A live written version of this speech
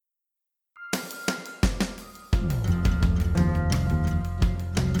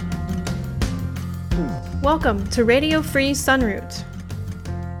Welcome to Radio Free Sunroot.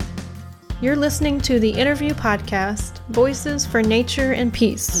 You're listening to the interview podcast, Voices for Nature and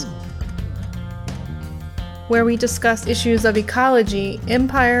Peace, where we discuss issues of ecology,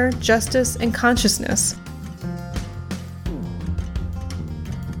 empire, justice, and consciousness.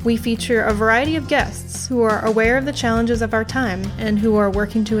 We feature a variety of guests who are aware of the challenges of our time and who are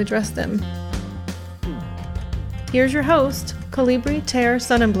working to address them. Here's your host, Colibri Ter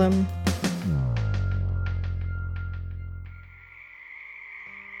Sonnenblum.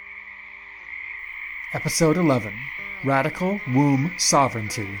 Episode 11, Radical Womb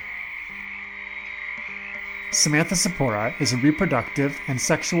Sovereignty. Samantha Sapora is a reproductive and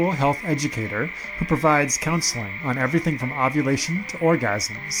sexual health educator who provides counseling on everything from ovulation to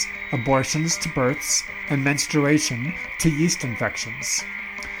orgasms, abortions to births, and menstruation to yeast infections.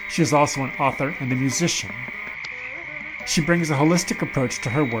 She is also an author and a musician. She brings a holistic approach to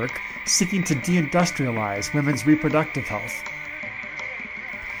her work, seeking to deindustrialize women's reproductive health.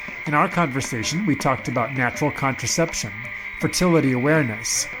 In our conversation, we talked about natural contraception, fertility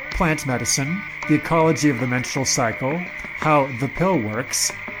awareness, plant medicine, the ecology of the menstrual cycle, how the pill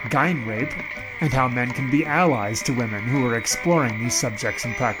works, gyne rape, and how men can be allies to women who are exploring these subjects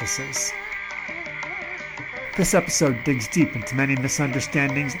and practices. This episode digs deep into many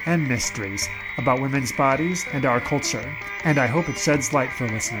misunderstandings and mysteries about women's bodies and our culture, and I hope it sheds light for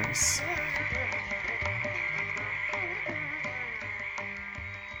listeners.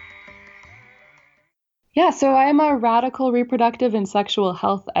 Yeah, so I'm a radical reproductive and sexual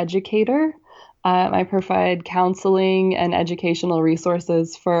health educator. I provide counseling and educational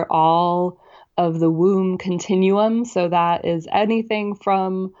resources for all of the womb continuum. So that is anything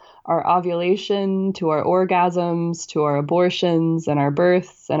from our ovulation to our orgasms to our abortions and our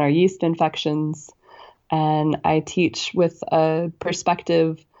births and our yeast infections. And I teach with a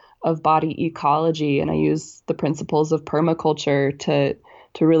perspective of body ecology, and I use the principles of permaculture to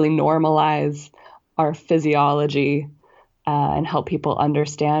really normalize our physiology and help people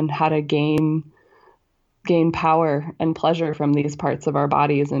understand how to gain power and pleasure from these parts of our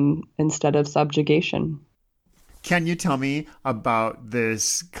bodies and instead of subjugation. Can you tell me about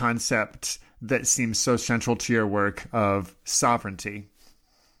this concept that seems so central to your work of sovereignty?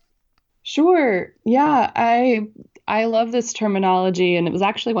 Sure. Yeah, I love this terminology, and it was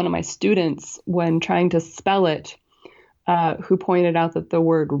actually one of my students when trying to spell it who pointed out that the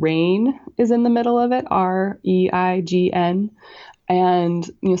word reign is in the middle of it, R-E-I-G-N.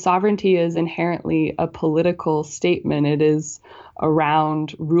 And sovereignty is inherently a political statement. It is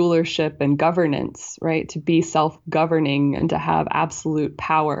around rulership and governance, right? To be self-governing and to have absolute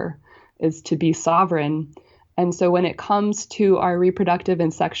power is to be sovereign. And so when it comes to our reproductive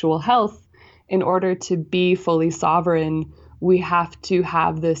and sexual health, in order to be fully sovereign, we have to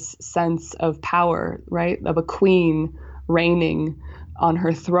have this sense of power, right? Of a queen reigning on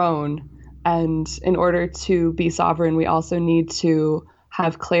her throne. And in order to be sovereign, we also need to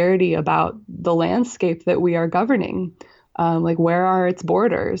have clarity about the landscape that we are governing. Like, where are its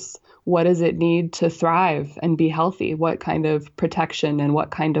borders? What does it need to thrive and be healthy? What kind of protection and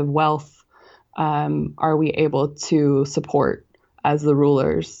what kind of wealth are we able to support as the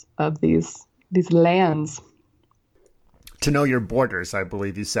rulers of these lands? To know your borders, I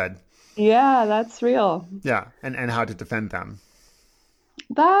believe you said. Yeah, that's real. Yeah, and how to defend them.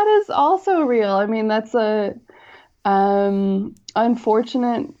 That is also real. I mean, that's a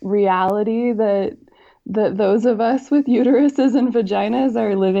unfortunate reality that those of us with uteruses and vaginas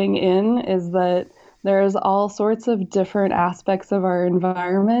are living in, is that there's all sorts of different aspects of our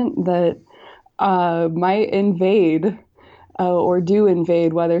environment that might invade or do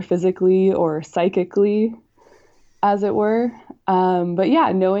invade, whether physically or psychically, as it were. But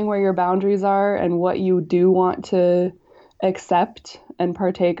yeah, knowing where your boundaries are and what you do want to accept and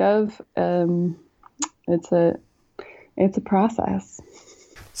partake of, it's a process.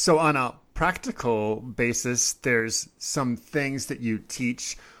 So on a practical basis, there's some things that you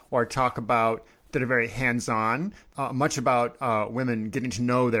teach or talk about that are very hands-on, much about women getting to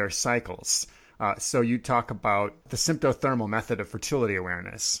know their cycles. So you talk about the symptothermal method of fertility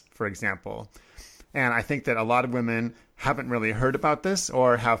awareness, for example. And I think that a lot of women haven't really heard about this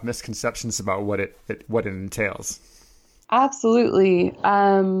or have misconceptions about what it entails. Absolutely.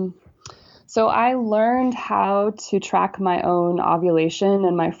 So I learned how to track my own ovulation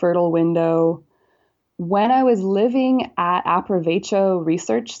and my fertile window when I was living at Aprovecho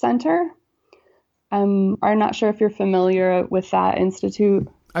Research Center. I'm not sure if you're familiar with that institute.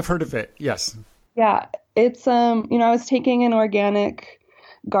 I've heard of it, yes. Yeah, it's, I was taking an organic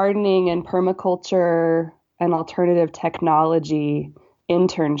gardening and permaculture and alternative technology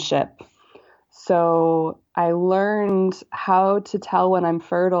internship So I learned how to tell when I'm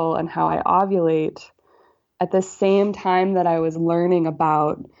fertile and how I ovulate at the same time that I was learning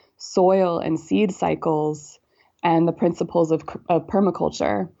about soil and seed cycles and the principles of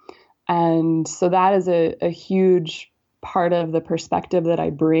permaculture. And so that is a huge part of the perspective that I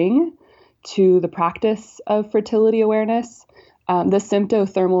bring to the practice of fertility awareness. The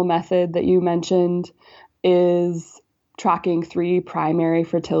symptothermal method that you mentioned is tracking 3 primary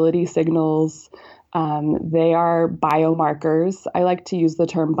fertility signals. They are biomarkers. I like to use the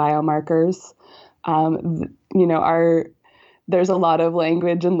term biomarkers. There's a lot of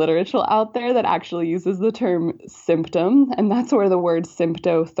language and literature out there that actually uses the term symptom, and that's where the word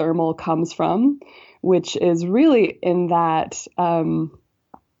symptothermal comes from, which is really in that,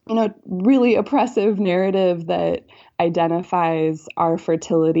 really oppressive narrative that identifies our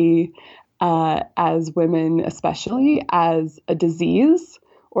fertility as women, especially as a disease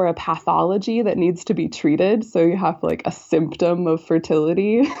or a pathology that needs to be treated. So you have like a symptom of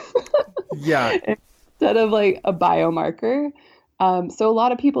fertility. Yeah. Instead of like a biomarker. So a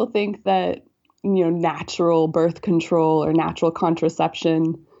lot of people think that, natural birth control or natural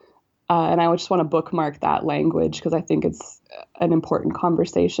contraception, and I would just want to bookmark that language because I think it's an important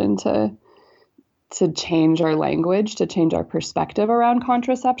conversation to change our language, to change our perspective around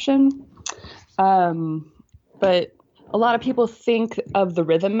contraception. But a lot of people think of the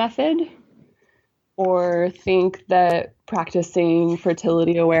rhythm method or think that practicing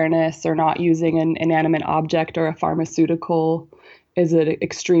fertility awareness or not using an inanimate object or a pharmaceutical is an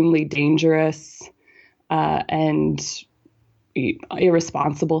extremely dangerous and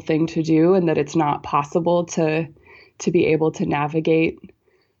irresponsible thing to do, and that it's not possible to be able to navigate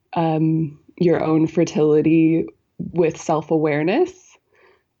your own fertility with self-awareness.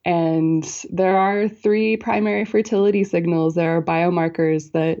 And there are 3 primary fertility signals. There are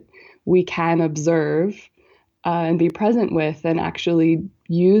biomarkers that we can observe and be present with and actually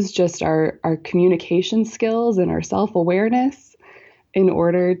use just our communication skills and our self-awareness in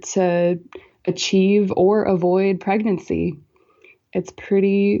order to achieve or avoid pregnancy. It's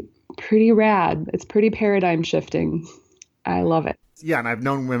pretty rad. It's pretty paradigm shifting. I love it. Yeah, and I've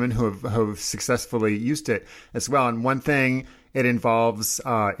known women who have successfully used it as well. And one thing it involves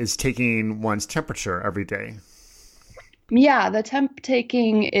is taking one's temperature every day. Yeah, the temp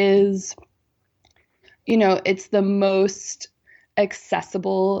taking is, it's the most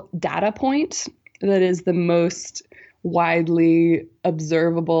accessible data point that is the most widely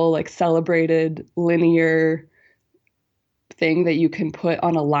observable, like celebrated linear thing that you can put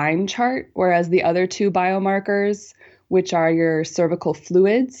on a line chart. Whereas the other 2 biomarkers, which are your cervical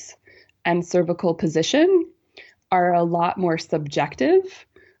fluids and cervical position, are a lot more subjective.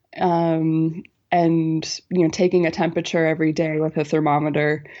 And, taking a temperature every day with a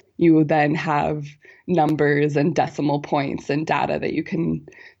thermometer, you would then have numbers and decimal points and data that you can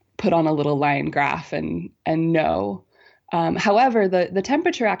put on a little line graph and know. However, the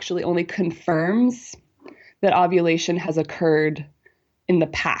temperature actually only confirms that ovulation has occurred in the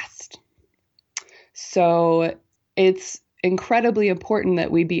past. So it's incredibly important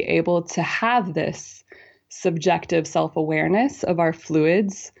that we be able to have this subjective self-awareness of our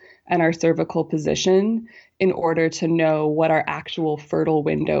fluids and our cervical position in order to know what our actual fertile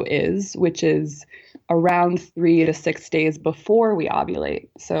window is, which is around 3 to 6 days before we ovulate.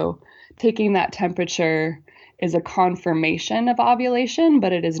 So taking that temperature is a confirmation of ovulation,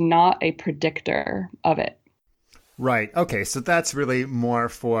 but it is not a predictor of it. Right. Okay. So that's really more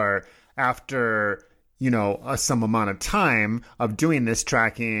for after, some amount of time of doing this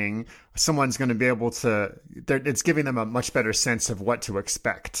tracking, someone's going to be able to, it's giving them a much better sense of what to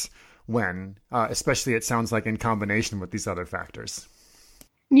expect when, especially it sounds like in combination with these other factors.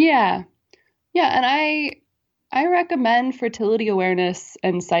 Yeah. Yeah. And I recommend fertility awareness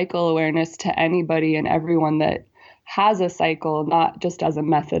and cycle awareness to anybody and everyone that has a cycle, not just as a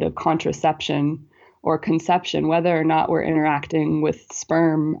method of contraception or conception, whether or not we're interacting with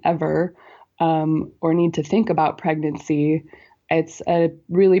sperm ever, or need to think about pregnancy. It's a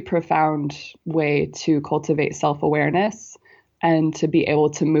really profound way to cultivate self-awareness and to be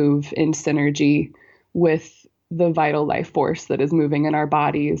able to move in synergy with the vital life force that is moving in our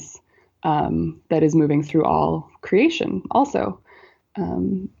bodies, that is moving through all creation also.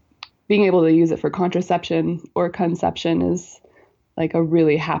 Being able to use it for contraception or conception is like a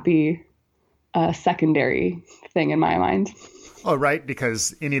really happy secondary thing in my mind. Oh, right,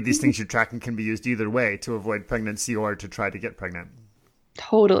 because any of these things you're tracking can be used either way to avoid pregnancy or to try to get pregnant.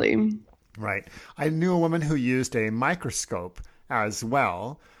 Totally. Right. I knew a woman who used a microscope as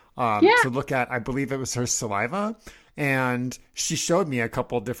well to look at, I believe it was her saliva, And she showed me a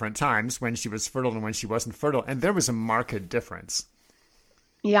couple different times when she was fertile and when she wasn't fertile. And there was a marked difference.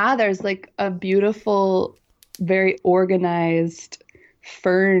 Yeah, there's like a beautiful, very organized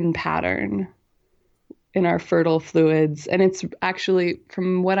fern pattern in our fertile fluids. And it's actually,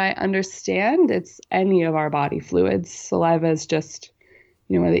 from what I understand, it's any of our body fluids. Saliva is just,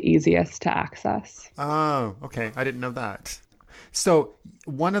 one of the easiest to access. Oh, okay. I didn't know that. So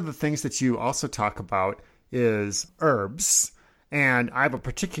one of the things that you also talk about is herbs. And I have a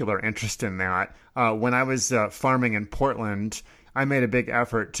particular interest in that. When I was farming in Portland, I made a big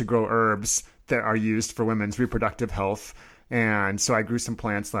effort to grow herbs that are used for women's reproductive health. And so I grew some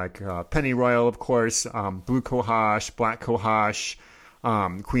plants like pennyroyal, of course, blue cohosh, black cohosh,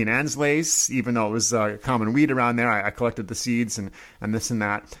 Queen Anne's lace. Even though it was a common weed around there, I collected the seeds and this and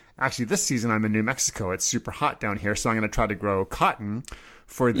that. Actually, this season I'm in New Mexico. It's super hot down here, so I'm going to try to grow cotton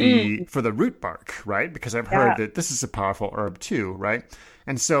for the root bark, right? Because I've heard that this is a powerful herb too, right?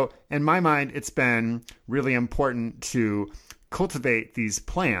 And so in my mind, it's been really important to cultivate these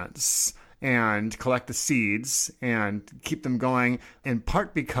plants and collect the seeds and keep them going, in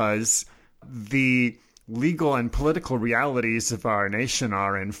part because the legal and political realities of our nation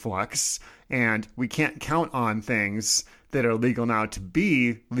are in flux, and we can't count on things that are legal now to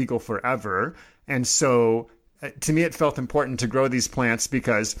be legal forever. And so to me, it felt important to grow these plants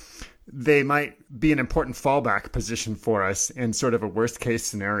because they might be an important fallback position for us in sort of a worst case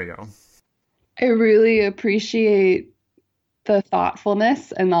scenario. I really appreciate the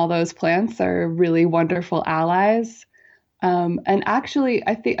thoughtfulness, and all those plants are really wonderful allies. And actually,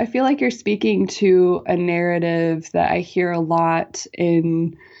 I feel like you're speaking to a narrative that I hear a lot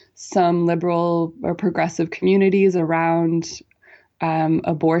in some liberal or progressive communities around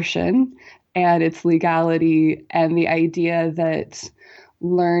abortion and its legality, and the idea that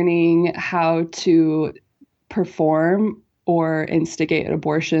learning how to perform or instigate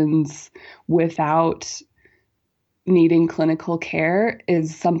abortions without needing clinical care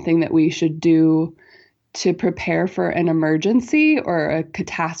is something that we should do to prepare for an emergency or a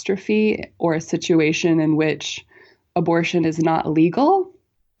catastrophe or a situation in which abortion is not legal.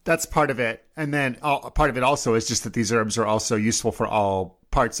 That's part of it. And then part of it also is just that these herbs are also useful for all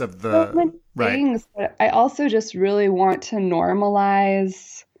parts of the things. But I also just really want to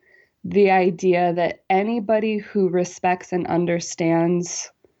normalize the idea that anybody who respects and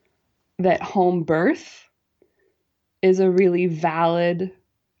understands that home birth is a really valid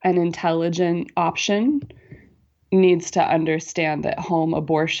and intelligent option needs to understand that home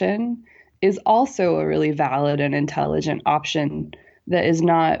abortion is also a really valid and intelligent option that is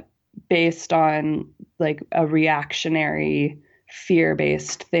not based on like a reactionary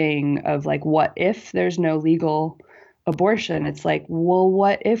fear-based thing of like, what if there's no legal abortion? It's like, well,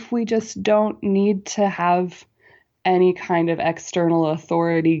 what if we just don't need to have any kind of external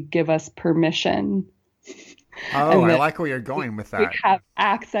authority give us permission? Oh, I like where you're going with that. We have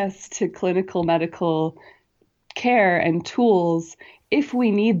access to clinical medical care and tools if we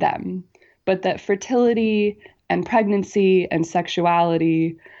need them, but that fertility and pregnancy and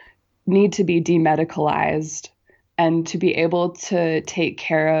sexuality need to be demedicalized, and to be able to take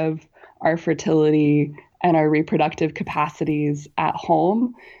care of our fertility and our reproductive capacities at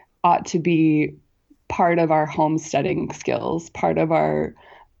home ought to be part of our homesteading skills, part of our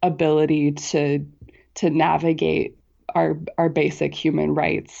ability to navigate our basic human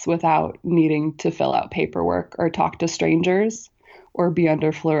rights without needing to fill out paperwork or talk to strangers or be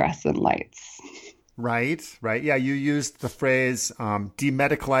under fluorescent lights. Right. Yeah, you used the phrase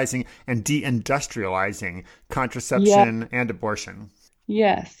demedicalizing and deindustrializing contraception and abortion.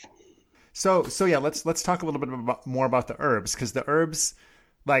 Yes. So yeah, let's talk a little bit more about the herbs, because the herbs,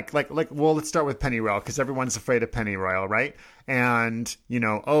 well, let's start with pennyroyal, because everyone's afraid of pennyroyal, right? And,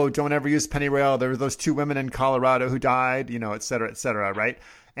 don't ever use pennyroyal. There were those 2 women in Colorado who died, et cetera, right?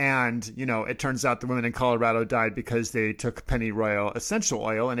 And, it turns out the women in Colorado died because they took pennyroyal essential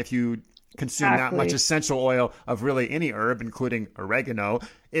oil. And if you consume that much essential oil of really any herb, including oregano,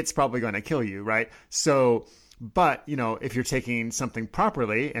 it's probably going to kill you, right? So, but, if you're taking something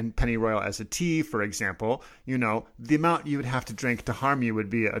properly, and pennyroyal as a tea, for example, the amount you would have to drink to harm you would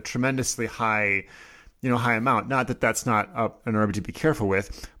be a tremendously high amount. Not that that's not an herb to be careful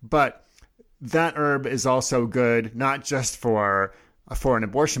with, but that herb is also good, not just for an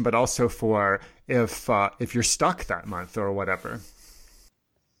abortion, but also for if you're stuck that month or whatever.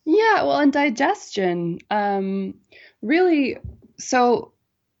 Yeah, well, and digestion, really. So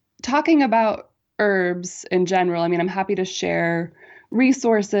talking about herbs in general, I'm happy to share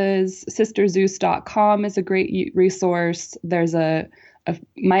resources. SisterZeus.com is a great resource. There's a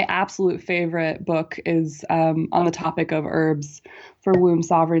My absolute favorite book is on the topic of herbs for womb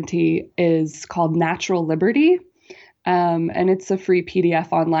sovereignty is called Natural Liberty. And it's a free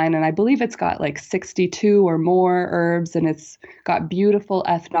PDF online. And I believe it's got like 62 or more herbs, and it's got beautiful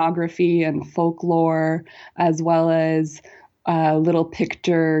ethnography and folklore, as well as little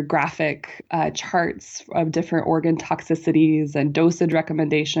picture graphic charts of different organ toxicities and dosage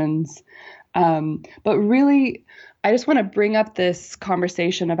recommendations. But really, I just want to bring up this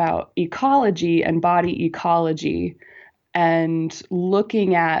conversation about ecology and body ecology and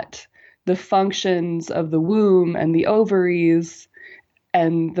looking at the functions of the womb and the ovaries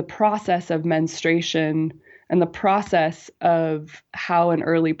and the process of menstruation and the process of how an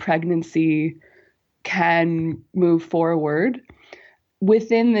early pregnancy can move forward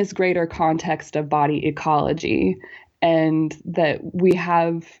within this greater context of body ecology, and that we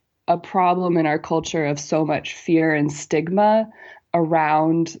have a problem in our culture of so much fear and stigma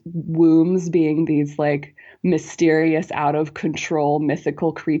around wombs being these like mysterious, out of control,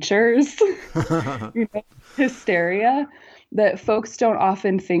 mythical creatures, hysteria, that folks don't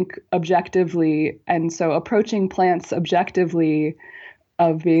often think objectively. And so approaching plants objectively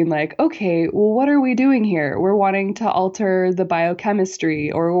of being like, okay, well, what are we doing here? We're wanting to alter the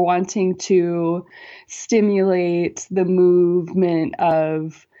biochemistry, or we're wanting to stimulate the movement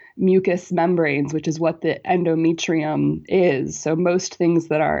of mucous membranes, which is what the endometrium is. So most things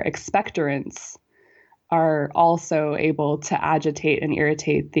that are expectorants are also able to agitate and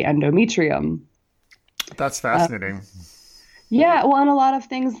irritate the endometrium. That's fascinating. Yeah, well, and a lot of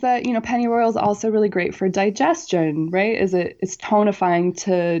things that, pennyroyal is also really great for digestion, right? It's tonifying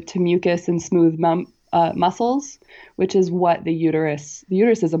to mucus and smooth muscles, which is what the uterus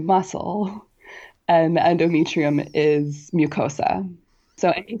is a muscle, and the endometrium is mucosa. So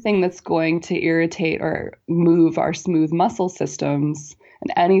anything that's going to irritate or move our smooth muscle systems,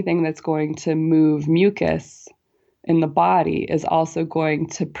 and anything that's going to move mucus in the body, is also going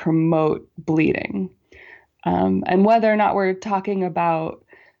to promote bleeding. And whether or not we're talking about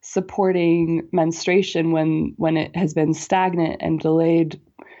supporting menstruation when it has been stagnant and delayed,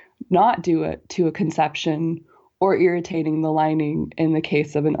 not due to a conception, or irritating the lining in the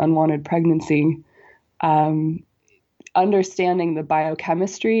case of an unwanted pregnancy, understanding the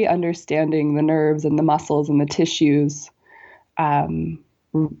biochemistry, understanding the nerves and the muscles and the tissues,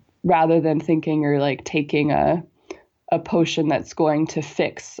 rather than thinking you're like taking a potion that's going to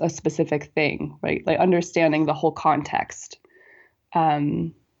fix a specific thing, right? Like understanding the whole context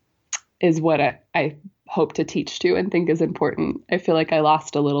is what I hope to teach to and think is important. I feel like I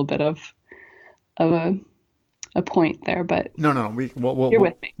lost a little bit of a point there, but no, you're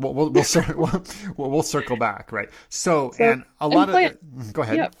with me. We'll circle back, right? So and a lot of go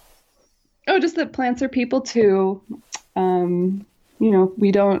ahead. Yep. Oh, just that plants are people too.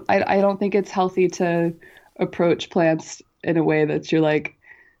 We don't. I don't think it's healthy to approach plants in a way that you're like,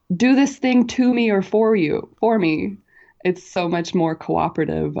 do this thing to me or for me. It's so much more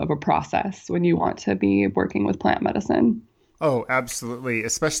cooperative of a process when you want to be working with plant medicine. Oh, absolutely.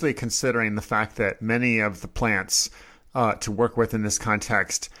 Especially considering the fact that many of the plants to work with in this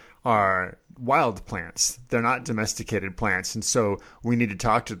context are wild plants. They're not domesticated plants. And so we need to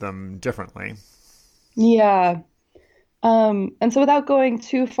talk to them differently. Yeah. And so without going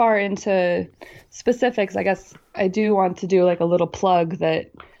too far into specifics, I guess I do want to do like a little plug that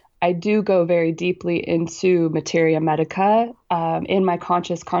I do go very deeply into materia medica in my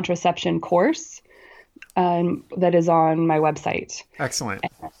conscious contraception course that is on my website. Excellent.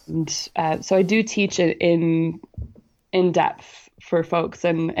 And so I do teach it in depth for folks.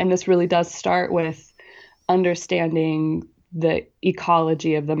 And this really does start with understanding the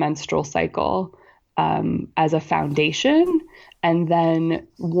ecology of the menstrual cycle as a foundation. And then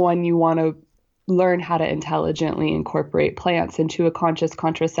when you want to learn how to intelligently incorporate plants into a conscious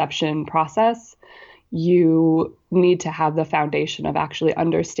contraception process, you need to have the foundation of actually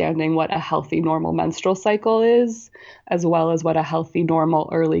understanding what a healthy normal menstrual cycle is, as well as what a healthy normal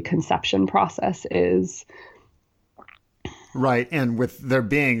early conception process is. Right. And with there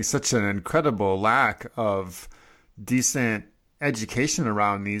being such an incredible lack of decent education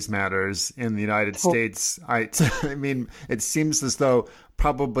around these matters in the United States, I mean, it seems as though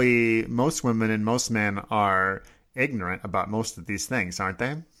probably most women and most men are ignorant about most of these things, aren't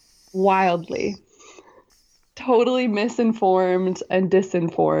they? Wildly. Totally misinformed and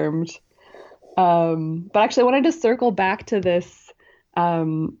disinformed. But actually, I wanted to circle back to this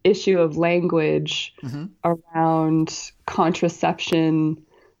issue of language around contraception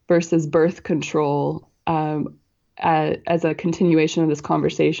versus birth control as a continuation of this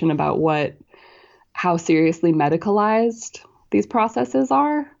conversation about how seriously medicalized these processes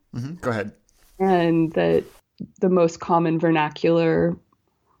are. Go ahead. And that the most common vernacular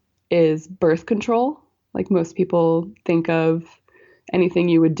is birth control. Like most people think of anything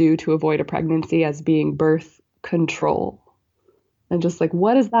you would do to avoid a pregnancy as being birth control. And just like,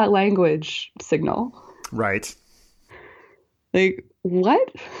 what does that language signal? Right. Like,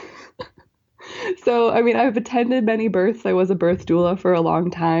 what? So, I mean, I've attended many births. I was a birth doula for a long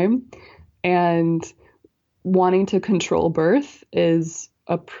time. And wanting to control birth is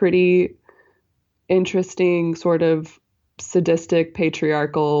a pretty interesting sort of sadistic,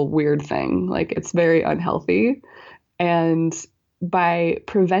 patriarchal, weird thing. Like, it's very unhealthy. And by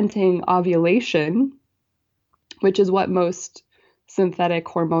preventing ovulation, which is what most synthetic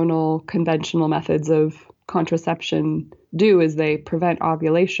hormonal conventional methods of contraception do, is they prevent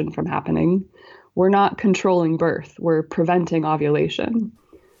ovulation from happening. We're not controlling birth. We're preventing ovulation.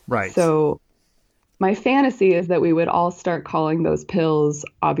 Right. So my fantasy is that we would all start calling those pills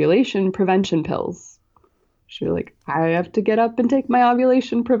ovulation prevention pills. She'd be like, I have to get up and take my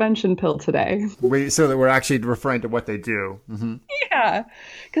ovulation prevention pill today. So that we're actually referring to what they do. Yeah,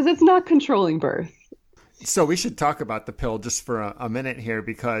 because it's not controlling birth. So we should talk about the pill just for a minute here,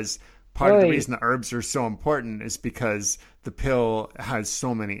 because part of the reason the herbs are so important is because the pill has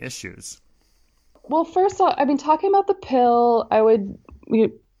so many issues. Well, first off, I mean, talking about the pill,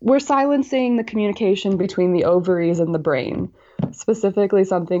 we're silencing the communication between the ovaries and the brain, specifically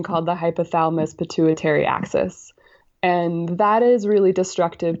something called the hypothalamus pituitary axis. And that is really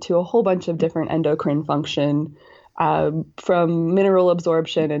destructive to a whole bunch of different endocrine function, from mineral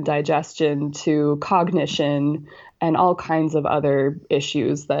absorption and digestion to cognition and all kinds of other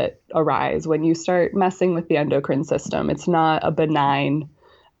issues that arise when you start messing with the endocrine system. It's not a benign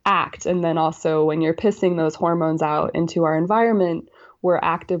act. And then also when you're pissing those hormones out into our environment, we're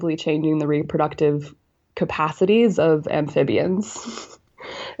actively changing the reproductive capacities of amphibians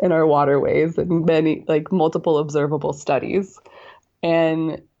in our waterways, and many, like, multiple observable studies.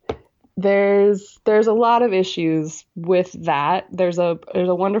 And there's a lot of issues with that. There's a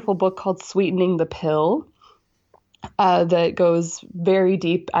wonderful book called Sweetening the Pill that goes very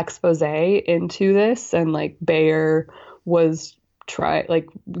deep expose into this, and like Bayer was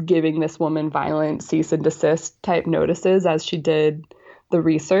giving this woman violent cease and desist type notices as she did the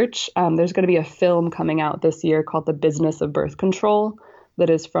research. There's going to be a film coming out this year called The Business of Birth Control that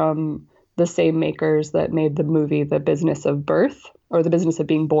is from the same makers that made the movie The Business of Birth, or The Business of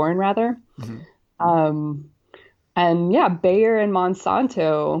Being Born, rather. And yeah, Bayer and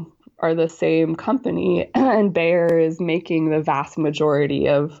Monsanto are the same company, and Bayer is making the vast majority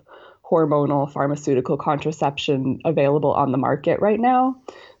of hormonal pharmaceutical contraception available on the market right now.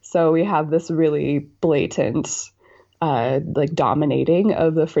 So we have this really blatant dominating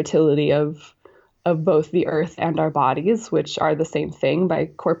of the fertility of both the earth and our bodies, which are the same thing, by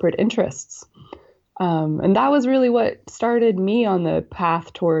corporate interests. And that was really what started me on the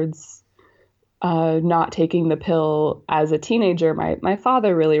path towards not taking the pill as a teenager. My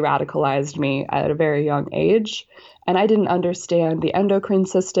father really radicalized me at a very young age, and I didn't understand the endocrine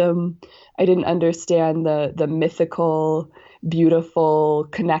system. I didn't understand the mythical, beautiful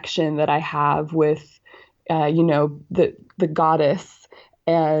connection that I have with the goddess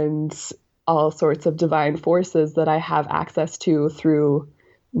and all sorts of divine forces that I have access to through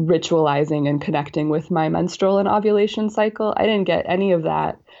ritualizing and connecting with my menstrual and ovulation cycle. I didn't get any of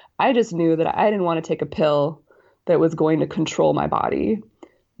that. I just knew that I didn't want to take a pill that was going to control my body,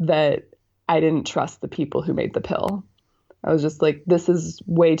 that I didn't trust the people who made the pill. I was just like, this is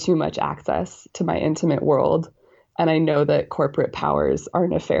way too much access to my intimate world. And I know that corporate powers are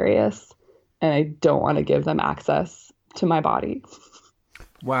nefarious, and I don't want to give them access to my body.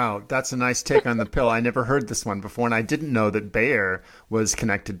 Wow, that's a nice take on the pill. I never heard this one before, and I didn't know that Bayer was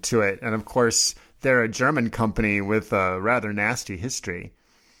connected to it. And of course, they're a German company with a rather nasty history.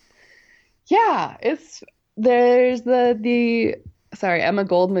 Yeah, there's the Emma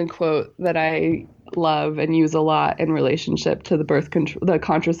Goldman quote that I love and use a lot in relationship to the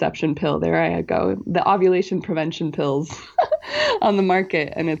contraception pill. There I go, the ovulation prevention pills on the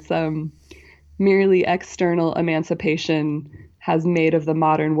market, and it's merely external emancipation has made of the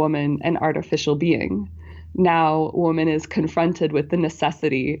modern woman an artificial being. Now, woman is confronted with the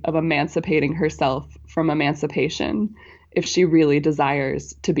necessity of emancipating herself from emancipation if she really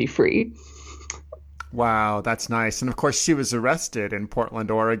desires to be free. Wow, that's nice. And of course, she was arrested in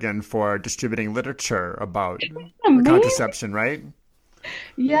Portland, Oregon for distributing literature about contraception, right?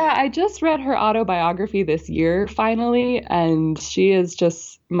 Yeah, I just read her autobiography this year, finally, and she is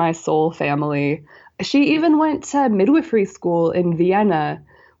just my soul family. She even went to midwifery school in Vienna,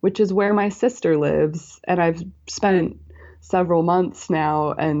 which is where my sister lives, and I've spent several months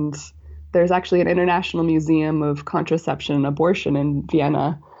now. And there's actually an International Museum of Contraception and Abortion in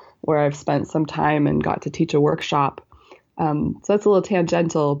Vienna, where I've spent some time and got to teach a workshop. So that's a little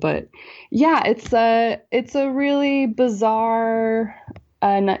tangential, but yeah, it's a really bizarre,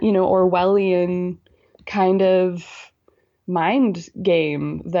 Orwellian kind of mind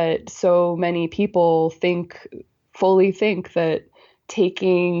game that so many people fully think that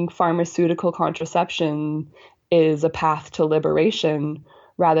taking pharmaceutical contraception is a path to liberation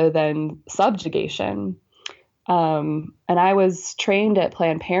rather than subjugation. And I was trained at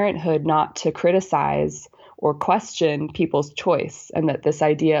Planned Parenthood not to criticize or question people's choice, and that this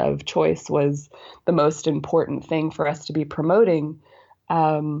idea of choice was the most important thing for us to be promoting.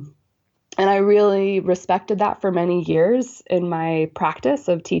 And I really respected that for many years in my practice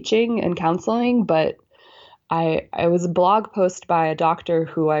of teaching and counseling. But I was a blog post by a doctor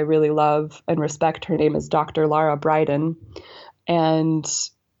who I really love and respect. Her name is Dr. Lara Briden. And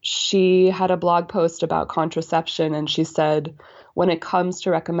she had a blog post about contraception. And she said, when it comes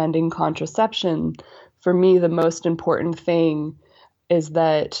to recommending contraception, for me, the most important thing is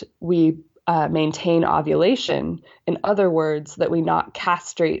that we maintain ovulation. In other words, that we not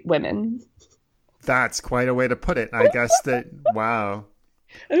castrate women. That's quite a way to put it. I guess that, wow.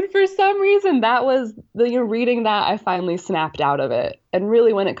 And for some reason, that was, reading that, I finally snapped out of it. And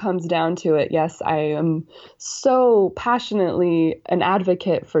really, when it comes down to it, yes, I am so passionately an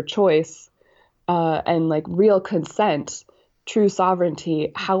advocate for choice and like real consent, true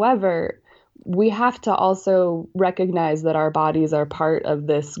sovereignty. However, we have to also recognize that our bodies are part of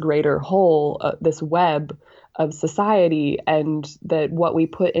this greater whole, this web of society, and that what we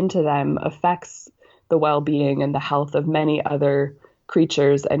put into them affects the well-being and the health of many other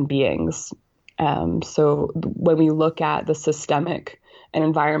creatures and beings. So when we look at the systemic and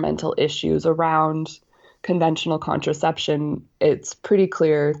environmental issues around conventional contraception, it's pretty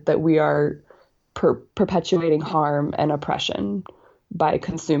clear that we are perpetuating harm and oppression by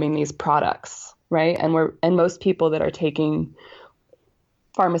consuming these products, right? And most people that are taking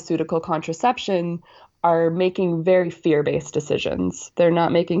pharmaceutical contraception are making very fear-based decisions. They're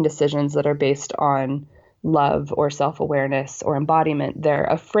not making decisions that are based on love or self-awareness or embodiment. They're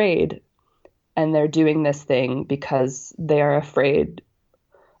afraid, and they're doing this thing because they are afraid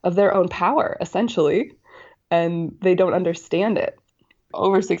of their own power, essentially, and they don't understand it.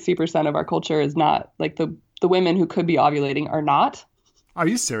 Over 60% of our culture is not, like, the women who could be ovulating are not. Are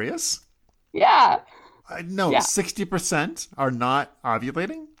you serious? Yeah. No, yeah. 60% are not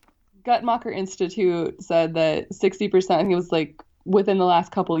ovulating? Guttmacher Institute said that 60%, I think it was like within the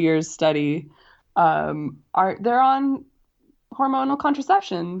last couple of years study, they're on hormonal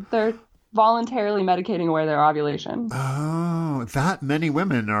contraception. They're voluntarily medicating away their ovulation. Oh, that many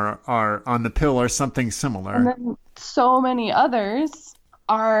women are on the pill or something similar. And then so many others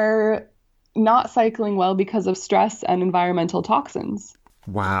are not cycling well because of stress and environmental toxins.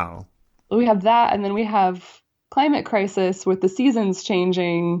 Wow. We have that, and then we have climate crisis with the seasons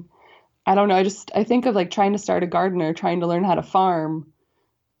changing. I don't know. I think of like trying to start a garden or trying to learn how to farm,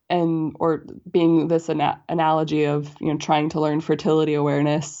 or being this analogy of, trying to learn fertility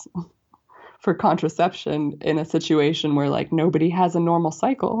awareness for contraception in a situation where like nobody has a normal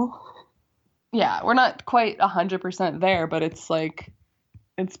cycle. Yeah, we're not quite 100% there, but it's like,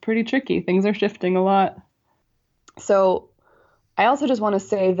 it's pretty tricky. Things are shifting a lot. So I also just want to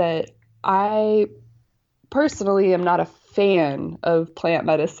say that I personally am not a fan of plant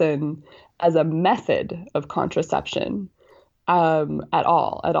medicine as a method of contraception at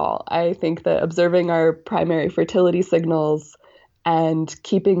all. I think that observing our primary fertility signals and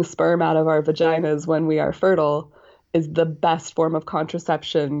keeping sperm out of our vaginas when we are fertile is the best form of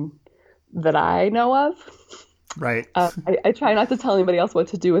contraception that I know of. Right. I try not to tell anybody else what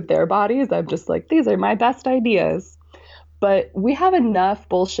to do with their bodies. I'm just like, these are my best ideas. But we have enough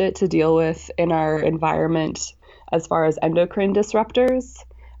bullshit to deal with in our environment as far as endocrine disruptors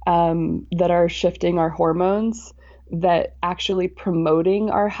that are shifting our hormones, that actually promoting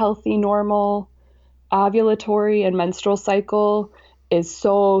our healthy, normal ovulatory and menstrual cycle is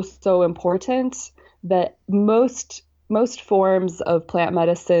so, so important, that most forms of plant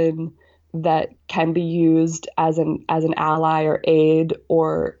medicine that can be used as an ally or aid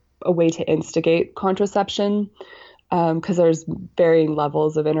or a way to instigate contraception, because there's varying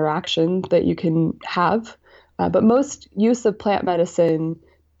levels of interaction that you can have. But most use of plant medicine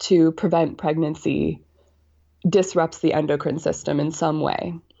to prevent pregnancy disrupts the endocrine system in some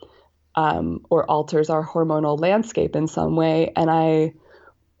way, or alters our hormonal landscape in some way. And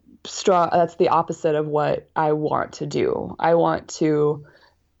that's the opposite of what I want to do. I want to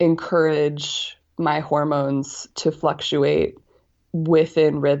encourage my hormones to fluctuate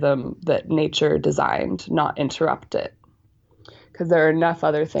within rhythm that nature designed, not interrupt it. Because there are enough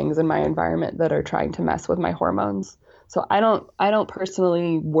other things in my environment that are trying to mess with my hormones. So I don't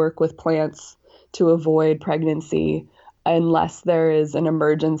personally work with plants to avoid pregnancy unless there is an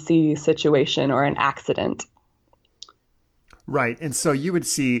emergency situation or an accident. Right. And so you would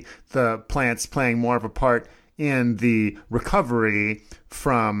see the plants playing more of a part in the recovery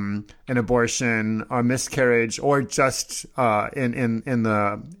from an abortion or miscarriage, or just in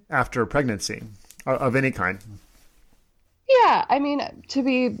the after pregnancy of any kind. Yeah, I mean, to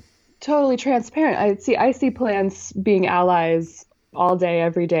be totally transparent, I see plants being allies all day,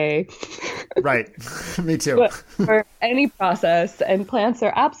 every day. Right. Me too. For any process, and plants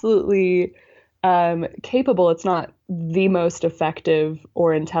are absolutely capable. It's not the most effective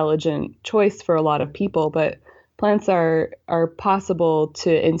or intelligent choice for a lot of people, but plants are possible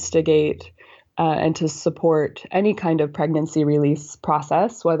to instigate and to support any kind of pregnancy release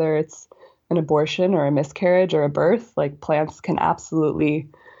process, whether it's an abortion or a miscarriage or a birth. Like, plants can absolutely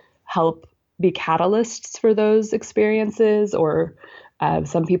help be catalysts for those experiences, or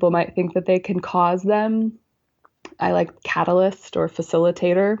some people might think that they can cause them. I like catalyst or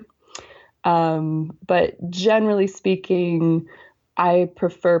facilitator. But generally speaking, I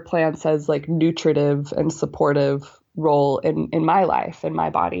prefer plants as like nutritive and supportive role in my life, in my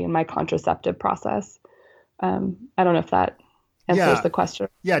body, in my contraceptive process. I don't know if that answers the question.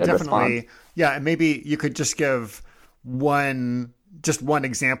 Yeah, definitely. Respond. Yeah, and maybe you could just give one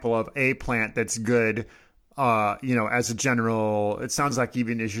example of a plant that's good, as a general. It sounds like,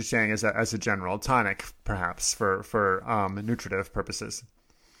 even as you're saying, as a general tonic, perhaps for nutritive purposes.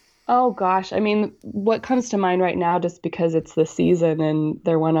 Oh gosh, I mean, what comes to mind right now, just because it's the season and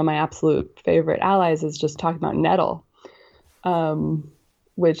they're one of my absolute favorite allies, is just talking about nettle,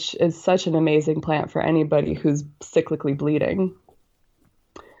 which is such an amazing plant for anybody who's cyclically bleeding,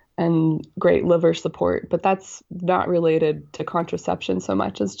 and great liver support. But that's not related to contraception so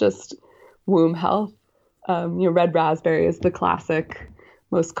much as just womb health. Red raspberry is the classic,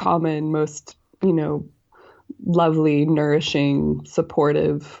 most common, most, lovely, nourishing,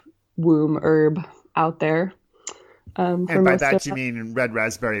 supportive womb herb out there. And by that, you mean red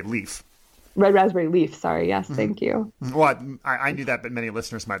raspberry leaf? Red raspberry leaf, sorry. Yes, Thank you. Well, I knew that, but many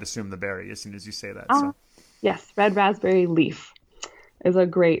listeners might assume the berry as soon as you say that. So. Yes, red raspberry leaf is a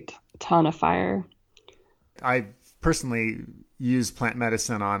great tonifier. I personally use plant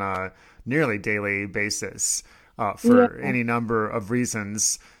medicine on a nearly daily basis for any number of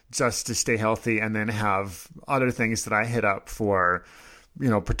reasons, just to stay healthy, and then have other things that I hit up for,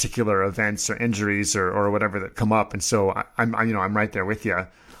 particular events or injuries or whatever that come up. And so I'm right there with you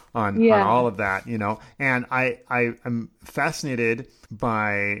on all of that, and I'm fascinated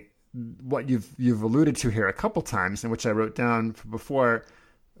by what you've alluded to here a couple times, and which I wrote down before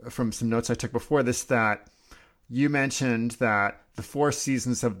from some notes I took before this, that you mentioned that the 4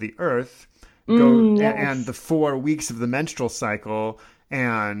 seasons of the earth go and the 4 weeks of the menstrual cycle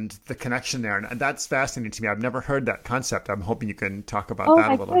and the connection there. And that's fascinating to me. I've never heard that concept. I'm hoping you can talk about that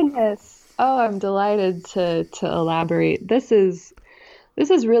a little. Oh my goodness. Oh, I'm delighted to elaborate. This is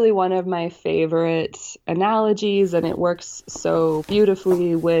really one of my favorite analogies, and it works so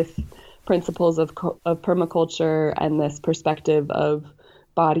beautifully with principles of permaculture and this perspective of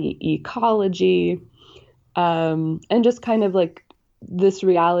body ecology, and just kind of like this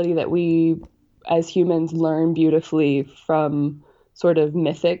reality that we as humans learn beautifully from sort of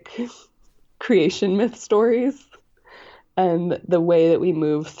mythic creation myth stories. And the way that we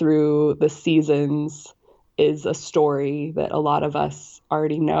move through the seasons is a story that a lot of us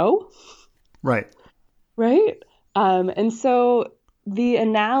already know. Right. Right. And so the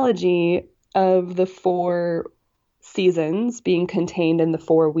analogy of the 4 seasons being contained in the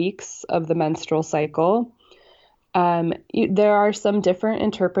 4 weeks of the menstrual cycle, there are some different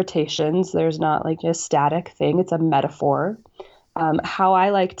interpretations. There's not like a static thing. It's a metaphor. How I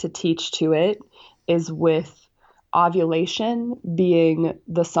like to teach to it is with ovulation being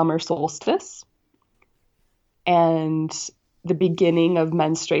the summer solstice and the beginning of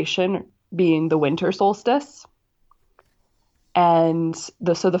menstruation being the winter solstice. And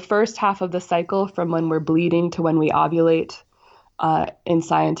so the first half of the cycle, from when we're bleeding to when we ovulate, in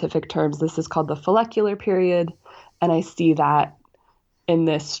scientific terms, this is called the follicular period. And I see that in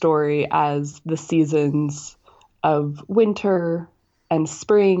this story as the seasons of winter and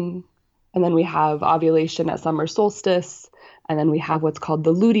spring. And then we have ovulation at summer solstice. And then we have what's called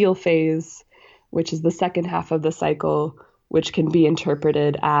the luteal phase, which is the second half of the cycle, which can be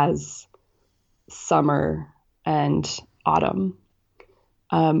interpreted as summer and autumn.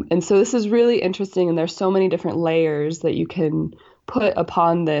 And so this is really interesting, and there's so many different layers that you can put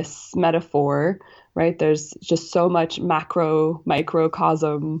upon this metaphor, right? There's just so much macro,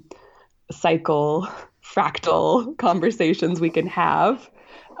 microcosm, cycle, fractal conversations we can have.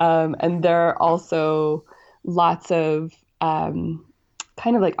 And there are also lots of kind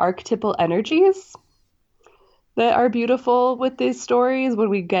of like archetypal energies that are beautiful with these stories when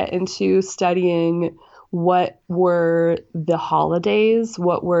we get into studying what were the holidays,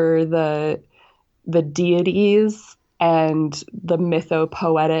 what were the deities and the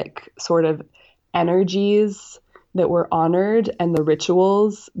mythopoetic sort of energies that were honored and the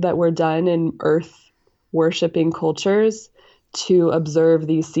rituals that were done in earth worshiping cultures to observe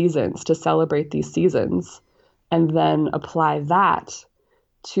these seasons, to celebrate these seasons, and then apply that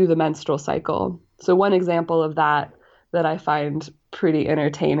to the menstrual cycle. So one example of that I find pretty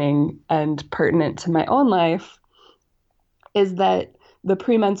entertaining and pertinent to my own life is that the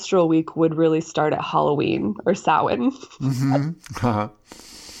premenstrual week would really start at Halloween or Samhain.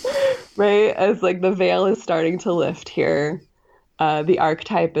 Right? As like the veil is starting to lift here. The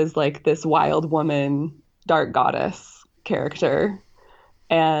archetype is like this wild woman, dark goddess character.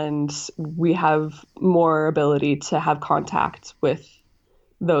 And we have more ability to have contact with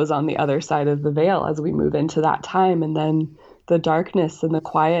those on the other side of the veil as we move into that time. And then the darkness and the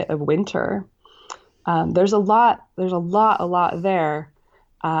quiet of winter. There's a lot there.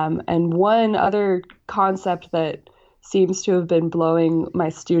 And one other concept that seems to have been blowing my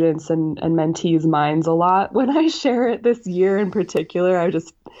students and mentees' minds a lot when I share it this year in particular, I've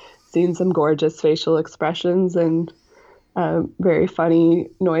just seen some gorgeous facial expressions and very funny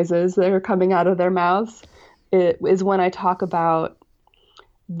noises that are coming out of their mouths. It is when I talk about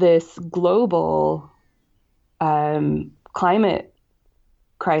this global climate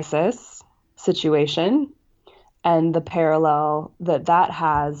crisis situation and the parallel that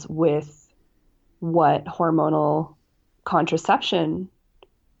has with what hormonal contraception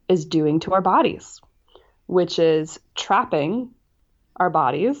is doing to our bodies, which is trapping our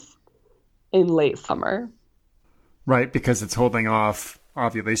bodies in late summer. Right, because it's holding off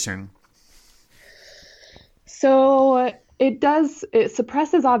ovulation. So it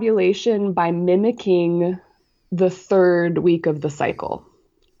suppresses ovulation by mimicking the third week of the cycle.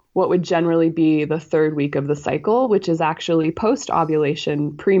 What would generally be the third week of the cycle, which is actually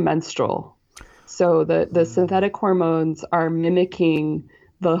post-ovulation, premenstrual. So the synthetic hormones are mimicking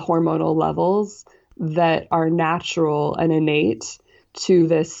the hormonal levels that are natural and innate to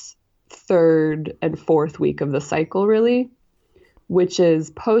this third and fourth week of the cycle, really, which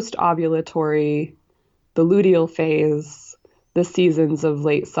is post-ovulatory, the luteal phase, the seasons of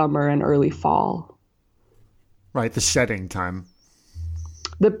late summer and early fall. Right, the shedding time.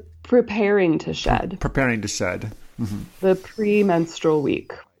 The preparing to shed. Preparing to shed. Mm-hmm. The premenstrual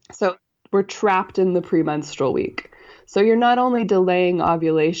week. So we're trapped in the premenstrual week. So you're not only delaying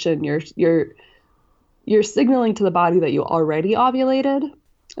ovulation, you're signaling to the body that you already ovulated,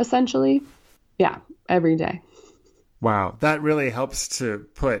 essentially. Yeah, every day. Wow, that really helps to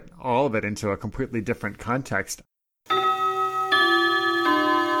put all of it into a completely different context.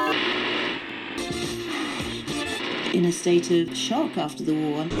 In a state of shock after the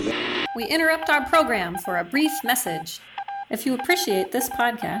war. We interrupt our program for a brief message. If you appreciate this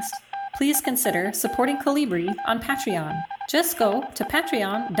podcast, please consider supporting Colibri on Patreon. Just go to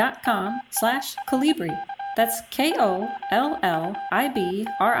patreon.com/Colibri. That's KOLLIBRI.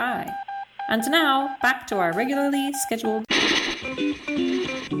 And now, back to our regularly scheduled...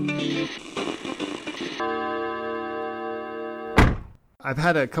 I've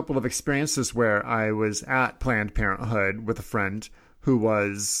had a couple of experiences where I was at Planned Parenthood with a friend who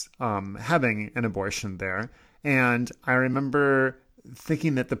was having an abortion there. And I remember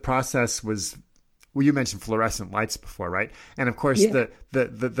thinking that the process was, well, you mentioned fluorescent lights before, right? And of course, yeah.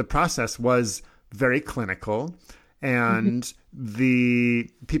 the process was very clinical. And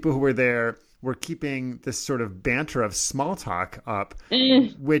the people who were there were keeping this sort of banter of small talk up,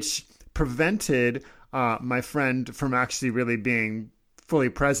 which prevented my friend from actually really being fully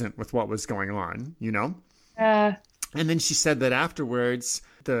present with what was going on, you know? And then she said that afterwards,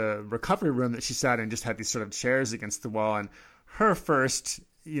 the recovery room that she sat in just had these sort of chairs against the wall. And her first,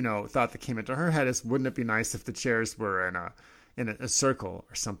 thought that came into her head is, wouldn't it be nice if the chairs were in a circle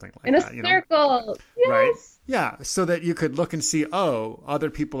or something like that? In a circle, yes. Right? Yeah, so that you could look and see, oh, other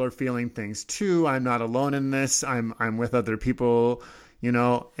people are feeling things too. I'm not alone in this. I'm with other people,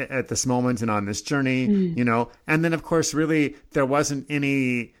 at this moment and on this journey, And then, of course, really, there wasn't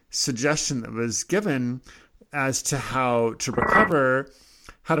any suggestion that was given as to how to recover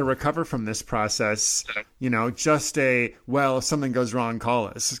how to recover from this process, just if something goes wrong, call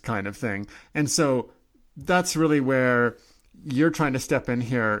us kind of thing. And so that's really where you're trying to step in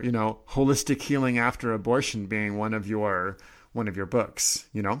here, holistic healing after abortion being one of your books,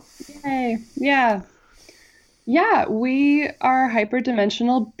 Yay. Yeah. Yeah, we are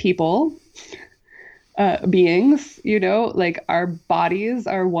hyperdimensional people, beings, like our bodies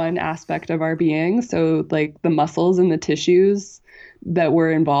are one aspect of our being. So like the muscles and the tissues that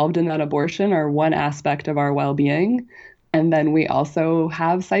were involved in that abortion are one aspect of our well-being. And then we also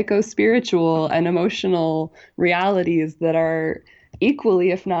have psycho-spiritual and emotional realities that are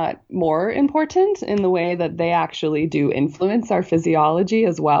equally, if not more important in the way that they actually do influence our physiology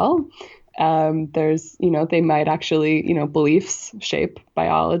as well. There's, they might actually, beliefs shape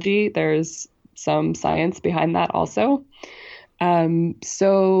biology. There's some science behind that also.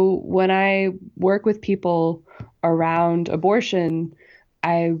 So when I work with people around abortion,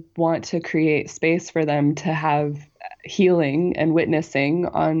 I want to create space for them to have healing and witnessing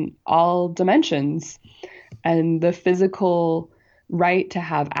on all dimensions. And the physical right to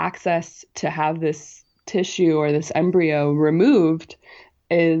have access to have this tissue or this embryo removed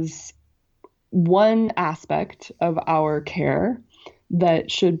is one aspect of our care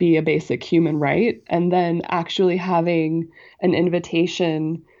that should be a basic human right. And then actually having an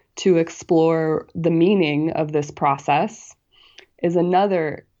invitation to explore the meaning of this process is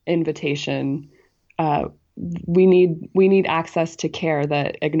another invitation. We need access to care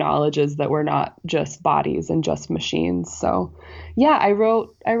that acknowledges that we're not just bodies and just machines. So yeah, I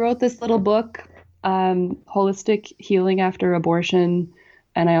wrote this little book, Holistic Healing After Abortion.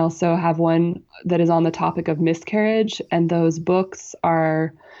 And I also have one that is on the topic of miscarriage. And those books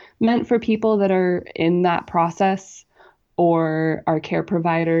are meant for people that are in that process or are care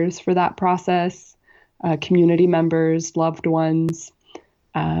providers for that process, community members, loved ones.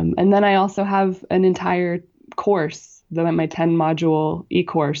 And then I also have an entire course, my 10-module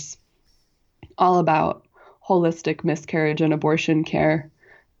e-course, all about holistic miscarriage and abortion care.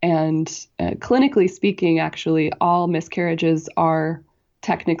 And clinically speaking, actually, all miscarriages are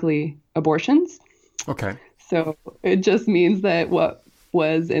technically abortions. Okay. So it just means that what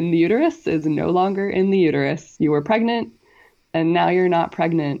was in the uterus is no longer in the uterus. You were pregnant and now you're not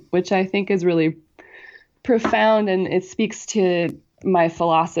pregnant, which I think is really profound. And it speaks to my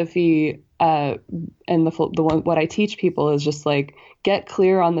philosophy and what I teach people is just like, get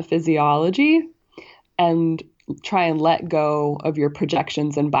clear on the physiology and try and let go of your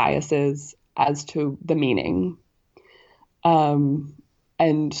projections and biases as to the meaning.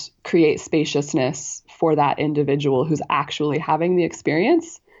 And create spaciousness for that individual who's actually having the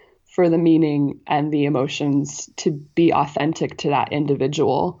experience, for the meaning and the emotions to be authentic to that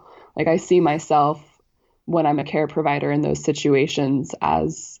individual. Like I see myself when I'm a care provider in those situations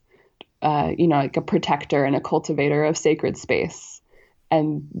as, like a protector and a cultivator of sacred space.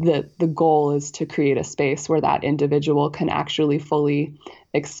 And the goal is to create a space where that individual can actually fully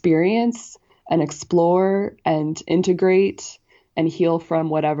experience and explore and integrate and heal from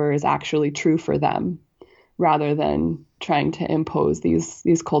whatever is actually true for them, rather than trying to impose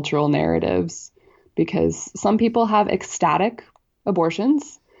these cultural narratives. Because some people have ecstatic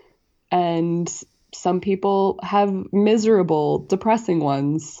abortions and some people have miserable, depressing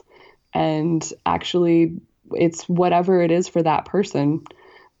ones. And actually, it's whatever it is for that person.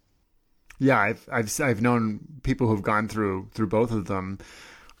 Yeah, I've known people who've gone through both of them.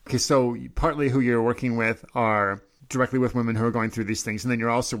 Okay, so partly who you're working with are directly with women who are going through these things. And then you're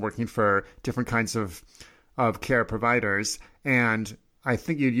also working for different kinds of care providers. And I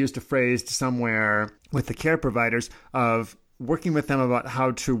think you'd used a phrase somewhere with the care providers of working with them about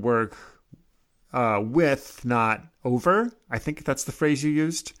how to work with, not over. I think that's the phrase you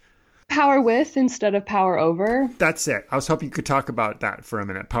used. Power with instead of power over. That's it. I was hoping you could talk about that for a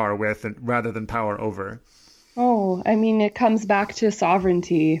minute, power with rather than power over. Oh, I mean, it comes back to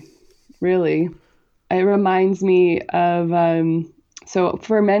sovereignty, really. It reminds me of, so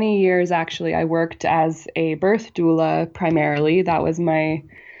for many years, actually, I worked as a birth doula primarily. That was my,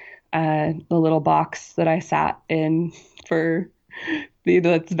 the little box that I sat in for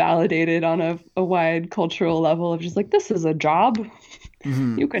that's validated on a wide cultural level of just like, this is a job.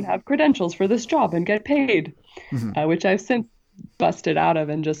 Mm-hmm. You can have credentials for this job and get paid, mm-hmm. Which I've since busted out of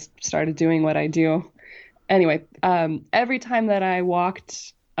and just started doing what I do. Anyway, every time that I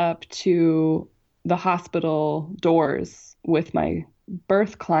walked up to the hospital doors with my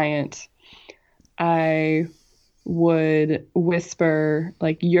birth client, I would whisper,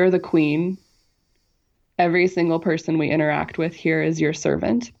 like, you're the queen. Every single person we interact with here is your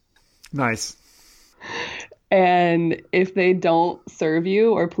servant. Nice. And if they don't serve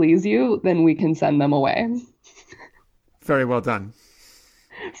you or please you, then we can send them away. Very well done.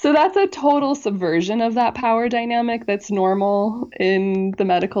 So that's a total subversion of that power dynamic that's normal in the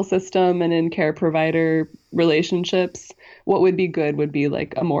medical system and in care provider relationships. What would be good would be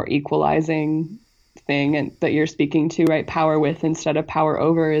like a more equalizing thing, and that you're speaking to, right? Power with instead of power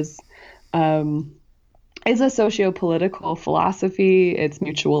over is a socio-political philosophy. It's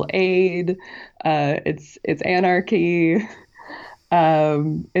mutual aid. It's anarchy.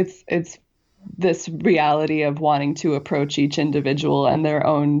 It's this reality of wanting to approach each individual and their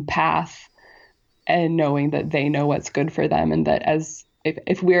own path, and knowing that they know what's good for them, and that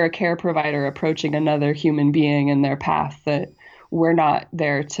if we're a care provider approaching another human being in their path, that we're not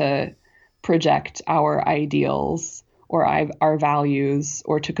there to project our ideals or our values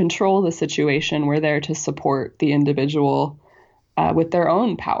or to control the situation. We're there to support the individual with their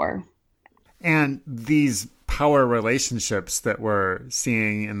own power. And these power relationships that we're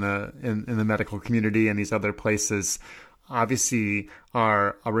seeing in the medical community and these other places obviously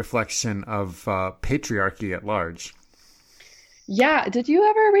are a reflection of patriarchy at large. Yeah. Did you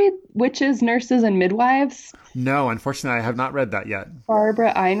ever read Witches, Nurses, and Midwives? No, unfortunately, I have not read that yet.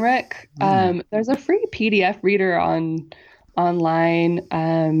 Barbara Einrich. There's a free PDF reader online.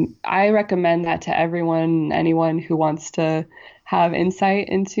 I recommend that to anyone who wants to have insight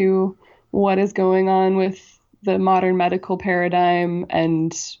into what is going on with the modern medical paradigm,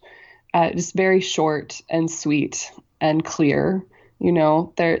 and just very short and sweet and clear.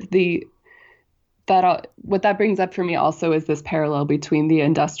 What that brings up for me also is this parallel between the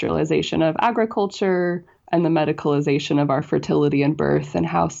industrialization of agriculture and the medicalization of our fertility and birth, and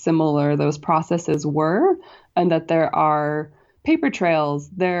how similar those processes were, and that there are paper trails,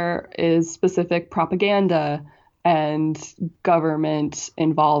 there is specific propaganda and government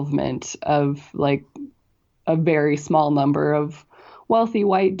involvement of like a very small number of wealthy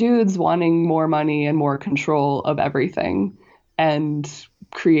white dudes wanting more money and more control of everything, and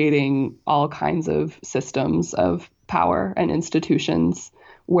creating all kinds of systems of power and institutions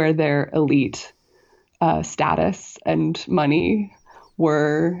where their elite status and money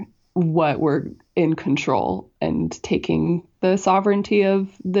were what were in control, and taking the sovereignty of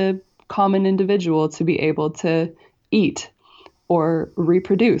the common individual to be able to eat or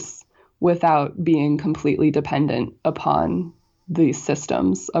reproduce without being completely dependent upon these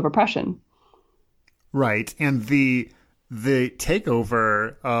systems of oppression. Right. And the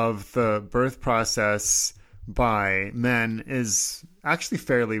takeover of the birth process by men is actually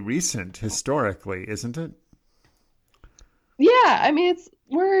fairly recent historically, isn't it? Yeah, I mean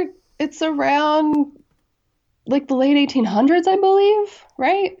it's around like the late 1800s, I believe,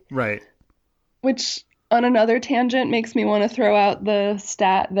 right? Right. Which on another tangent makes me want to throw out the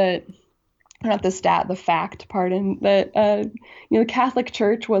fact, pardon, that the Catholic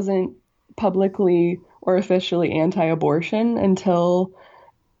Church wasn't publicly or officially anti-abortion until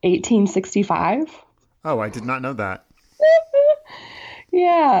 1865. Oh, I did not know that.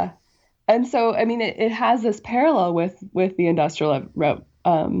 Yeah. And so, I mean, it has this parallel with the Industrial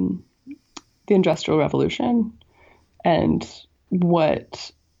Revolution and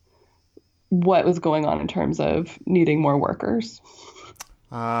what was going on in terms of needing more workers.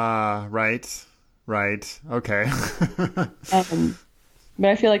 Right. Okay. But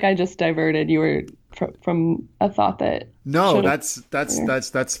I feel like I just diverted. You were from a thought that. No, that's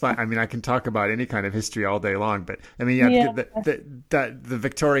fine. I mean, I can talk about any kind of history all day long, but I mean, the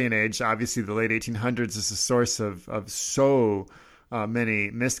Victorian age, obviously the late 1800s, is a source of so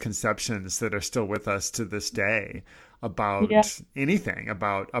many misconceptions that are still with us to this day about anything,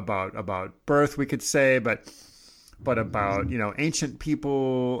 about birth, we could say, but about, ancient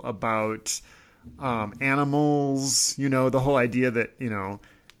people, about animals, the whole idea that,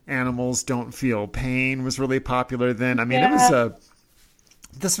 animals don't feel pain was really popular then. I mean,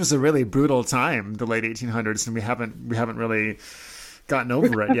 this was a really brutal time, the late 1800s, and we haven't really gotten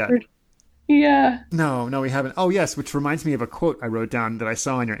over it yet. Yeah. No, we haven't. Oh, yes, which reminds me of a quote I wrote down that I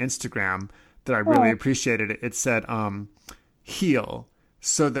saw on your Instagram that I really appreciated. It said, heal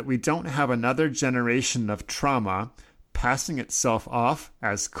so that we don't have another generation of trauma passing itself off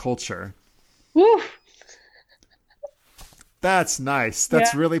as culture. Woo. That's nice.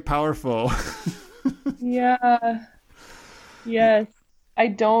 That's really powerful. Yeah. Yes. I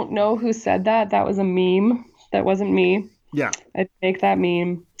don't know who said that. That was a meme. That wasn't me. Yeah. I'd make that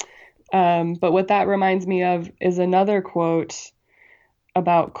meme. But what that reminds me of is another quote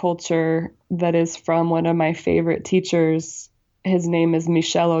about culture that is from one of my favorite teachers. His name is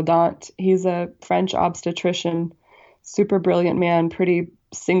Michel Odent. He's a French obstetrician, super brilliant man, pretty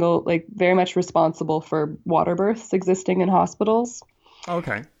very much responsible for water births existing in hospitals.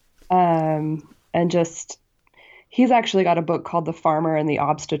 Okay. And he's actually got a book called The Farmer and the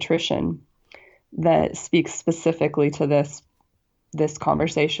Obstetrician that speaks specifically to this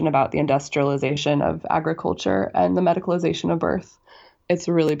conversation about the industrialization of agriculture and the medicalization of birth. It's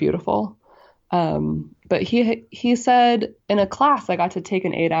really beautiful. But he said in a class, I got to take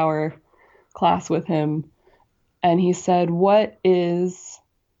an 8-hour class with him, and he said, what is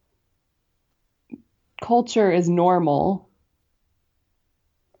culture is normal,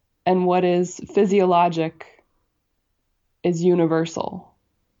 and what is physiologic is universal.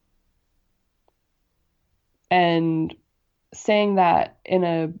 And saying that in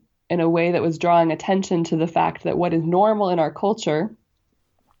a way that was drawing attention to the fact that what is normal in our culture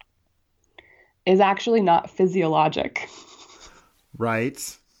is actually not physiologic. Right.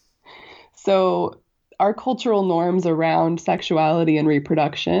 So our cultural norms around sexuality and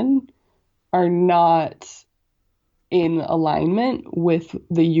reproduction are not in alignment with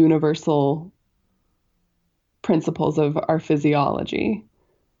the universal principles of our physiology.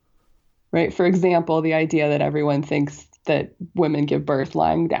 Right? For example, the idea that everyone thinks that women give birth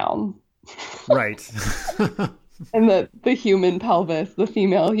lying down. Right. And that the human pelvis, the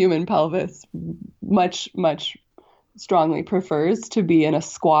female human pelvis, much, much strongly prefers to be in a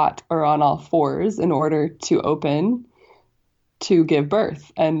squat or on all fours in order to open to give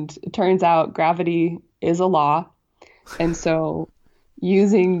birth. And it turns out gravity is a law. And so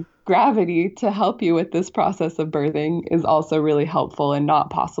using gravity to help you with this process of birthing is also really helpful and not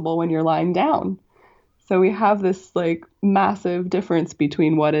possible when you're lying down. So we have this like massive difference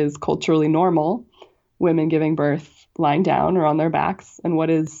between what is culturally normal, women giving birth lying down or on their backs, and what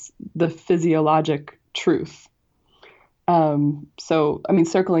is the physiologic truth. So, I mean,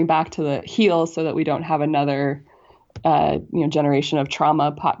 circling back to the heel so that we don't have another, generation of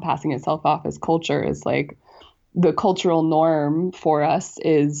trauma passing itself off as culture, is like the cultural norm for us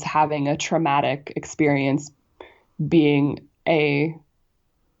is having a traumatic experience being a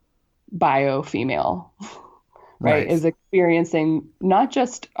bio female, right? Is experiencing not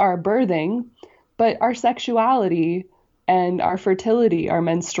just our birthing, but our sexuality and our fertility, our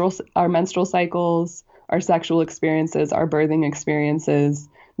menstrual cycles, our sexual experiences, our birthing experiences.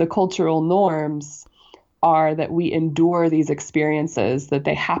 The cultural norms are that we endure these experiences, that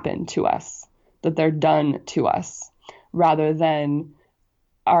they happen to us, that they're done to us, rather than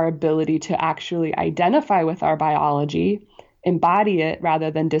our ability to actually identify with our biology, embody it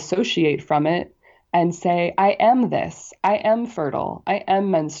rather than dissociate from it, and say, I am this, I am fertile, I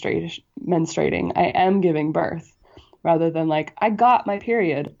am menstruating, I am giving birth, rather than like, I got my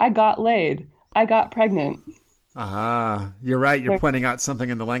period, I got laid, I got pregnant. You're right. You're pointing out something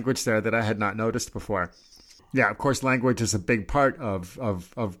in the language there that I had not noticed before. Yeah, of course, language is a big part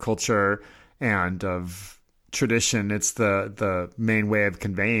of culture and of tradition. It's the main way of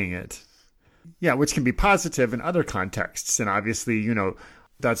conveying it. Yeah, which can be positive in other contexts. And obviously,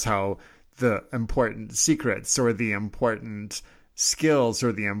 that's how the important secrets or the important skills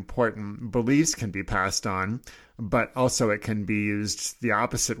or the important beliefs can be passed on. But also it can be used the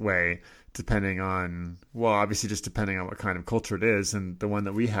opposite way, depending on what kind of culture it is. And the one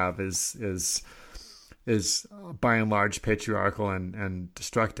that we have is by and large patriarchal and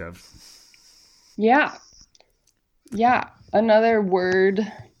destructive. Yeah. Another word,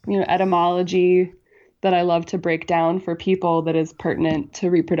 etymology that I love to break down for people that is pertinent to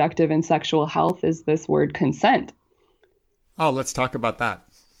reproductive and sexual health is this word consent. Oh, let's talk about that.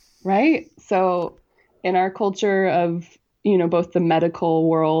 Right? So in our culture of, both the medical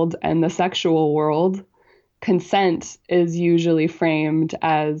world and the sexual world, consent is usually framed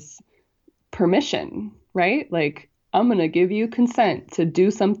as permission, right? Like, I'm going to give you consent to do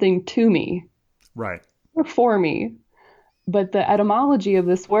something to me. Right. Or for me. But the etymology of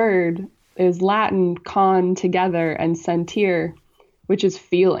this word is Latin con, together, and sentir, which is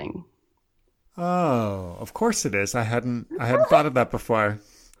feeling. Oh, of course it is. I hadn't thought of that before.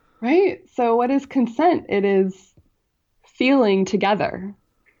 Right? So what is consent? It is feeling together.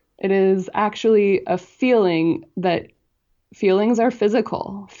 It is actually a feeling that feelings are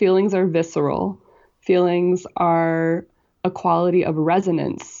physical, feelings are visceral, feelings are a quality of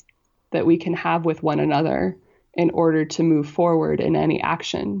resonance that we can have with one another in order to move forward in any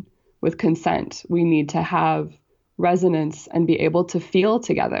action. With consent, we need to have resonance and be able to feel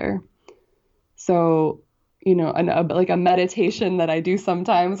together. So, like a meditation that I do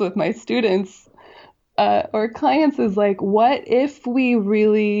sometimes with my students or clients is like, what if we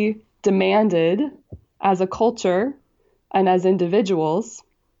really demanded as a culture and as individuals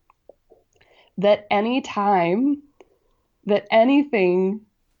that any time that anything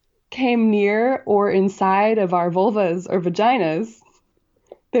came near or inside of our vulvas or vaginas,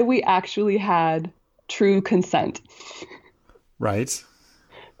 that we actually had true consent. Right.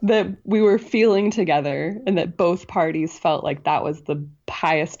 That we were feeling together and that both parties felt like that was the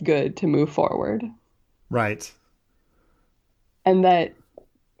highest good to move forward. Right. And that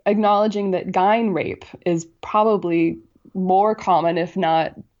acknowledging that gyne rape is probably more common, if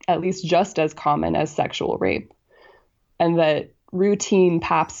not at least just as common as sexual rape. And that routine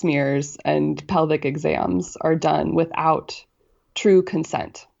pap smears and pelvic exams are done without true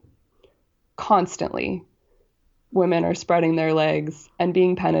consent. Constantly. Women are spreading their legs and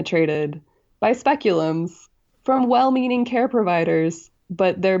being penetrated by speculums from well-meaning care providers,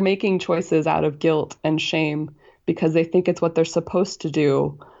 but they're making choices out of guilt and shame because they think it's what they're supposed to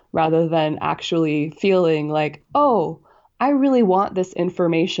do, rather than actually feeling like, oh, I really want this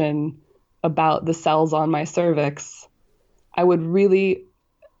information about the cells on my cervix. I would really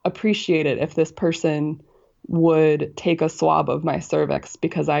appreciate it if this person would take a swab of my cervix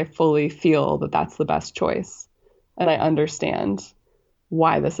because I fully feel that that's the best choice. And I understand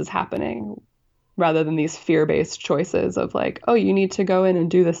why this is happening, rather than these fear-based choices of like, oh, you need to go in and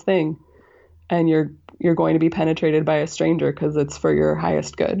do this thing, and you're going to be penetrated by a stranger because it's for your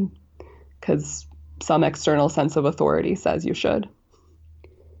highest good, because some external sense of authority says you should.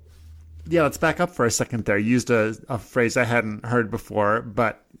 Yeah, let's back up for a second there. You used a phrase I hadn't heard before,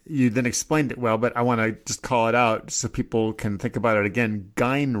 but you then explained it well, but I want to just call it out so people can think about it again.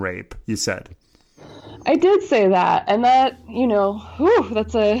 Gyne rape, you said. I did say that, and that,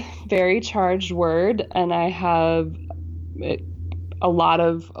 that's a very charged word, and I have a lot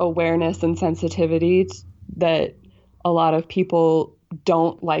of awareness and sensitivity that a lot of people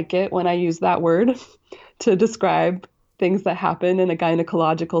don't like it when I use that word to describe things that happen in a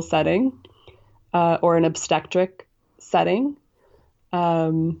gynecological setting or an obstetric setting,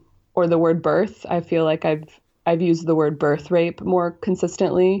 or the word birth. I feel like I've used the word birth rape more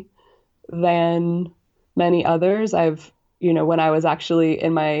consistently than many others. When I was actually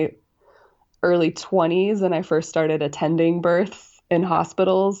in my early 20s and I first started attending births in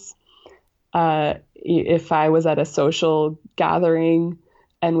hospitals, if I was at a social gathering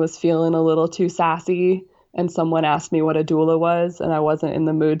and was feeling a little too sassy and someone asked me what a doula was and I wasn't in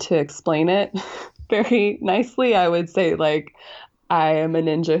the mood to explain it very nicely, I would say, like, I am a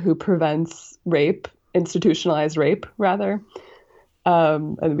ninja who prevents rape, institutionalized rape, rather.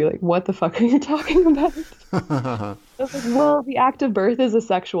 And be like, what the fuck are you talking about? I was like, well, the act of birth is a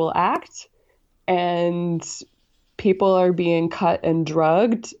sexual act, and people are being cut and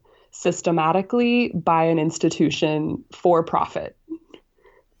drugged systematically by an institution for profit.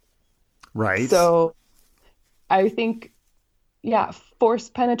 Right. So I think,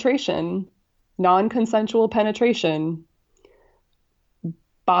 forced penetration, non-consensual penetration,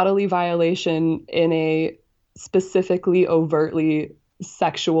 bodily violation in a specifically overtly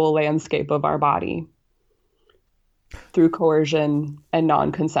sexual landscape of our body through coercion and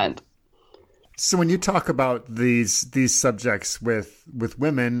non-consent. So when you talk about these subjects with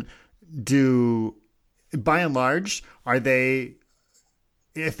women, by and large, are they,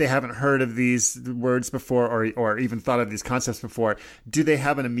 if they haven't heard of these words before or even thought of these concepts before, do they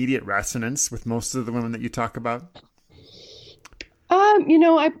have an immediate resonance with most of the women that you talk about?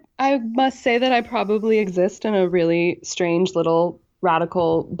 I must say that I probably exist in a really strange little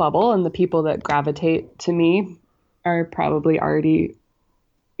radical bubble, and the people that gravitate to me are probably already,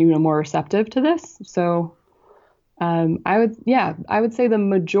 more receptive to this. So I would say the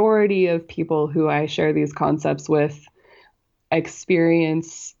majority of people who I share these concepts with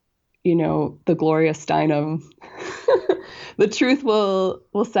experience, the Gloria Steinem. The truth will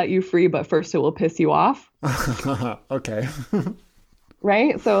set you free, but first it will piss you off. Okay.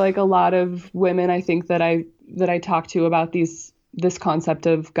 Right? So like a lot of women, I think that I talk to about this concept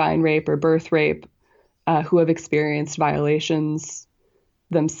of gyne rape or birth rape, who have experienced violations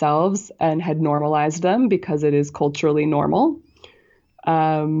themselves and had normalized them because it is culturally normal.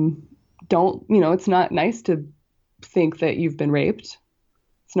 It's not nice to think that you've been raped.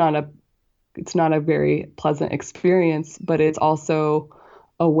 It's not a very pleasant experience, but it's also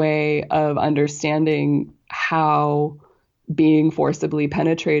a way of understanding how being forcibly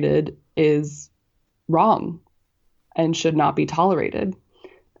penetrated is wrong and should not be tolerated.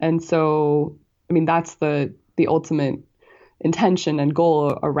 And so, that's the ultimate intention and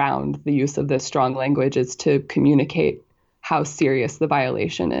goal around the use of this strong language, is to communicate how serious the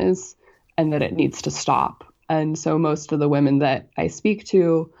violation is and that it needs to stop. And so most of the women that I speak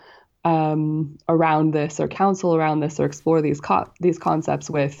to around this or counsel around this or explore these concepts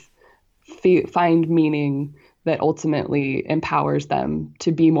with find meaning that ultimately empowers them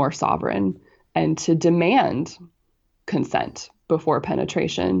to be more sovereign and to demand consent before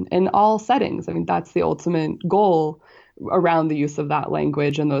penetration in all settings. I mean, that's the ultimate goal around the use of that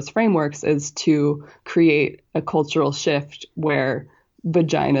language and those frameworks, is to create a cultural shift where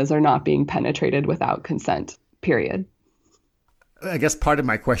vaginas are not being penetrated without consent, period. I guess part of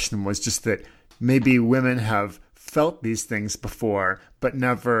my question was just that maybe women have felt these things before, but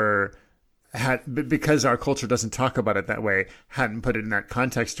never had, because our culture doesn't talk about it that way, hadn't put it in that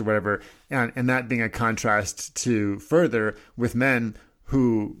context or whatever. And that being a contrast to further with men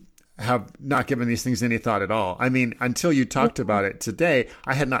who have not given these things any thought at all. I mean, until you talked about it today,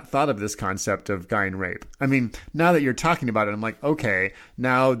 I had not thought of this concept of gyne rape. I mean, now that you're talking about it, I'm like, okay,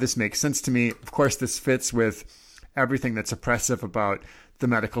 now this makes sense to me. Of course, this fits with everything that's oppressive about the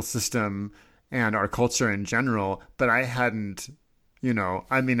medical system and our culture in general, but I hadn't,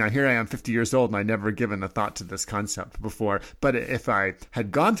 I mean, here I am 50 years old and I'd never given a thought to this concept before. But if I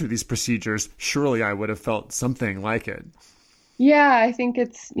had gone through these procedures, surely I would have felt something like it. Yeah, I think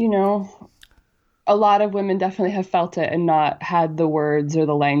it's, a lot of women definitely have felt it and not had the words or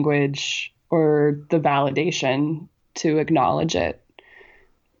the language or the validation to acknowledge it.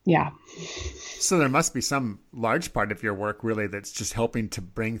 Yeah. So there must be some large part of your work really that's just helping to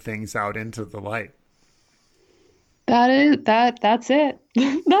bring things out into the light. That's it.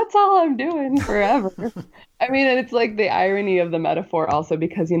 That's all I'm doing forever. I mean, and it's like the irony of the metaphor also,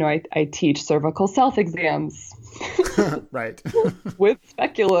 because, I teach cervical self-exams. Right. With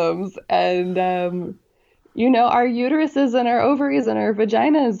speculums, and our uteruses and our ovaries and our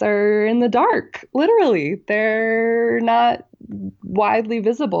vaginas are in the dark. Literally, they're not widely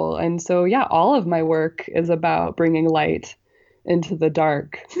visible. And so, yeah, all of my work is about bringing light into the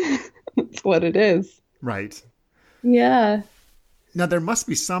dark. That's what it is. Right. Yeah. Now, there must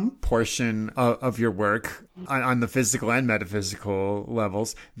be some portion of your work on the physical and metaphysical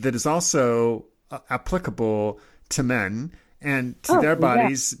levels that is also applicable to men and to their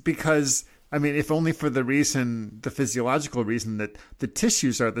bodies, because, I mean, if only for the physiological reason that the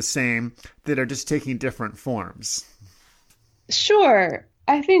tissues are the same, that are just taking different forms. Sure.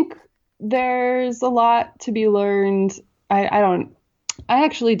 I think there's a lot to be learned. I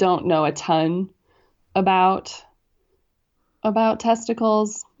actually don't know a ton about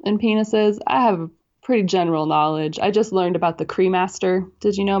testicles and penises. I have pretty general knowledge. I just learned about the cremaster.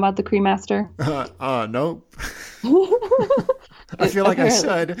 Did you know about the cremaster? Nope. I feel like I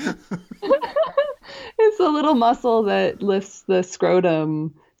should. It's a little muscle that lifts the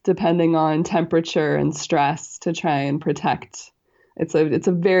scrotum depending on temperature and stress to try and protect. It's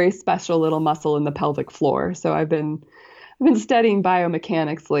a very special little muscle in the pelvic floor. So I've been studying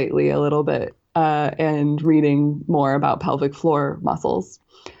biomechanics lately a little bit and reading more about pelvic floor muscles.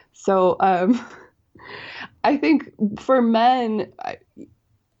 So I think for men,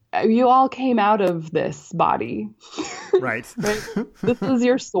 you all came out of this body. Right. Right? This is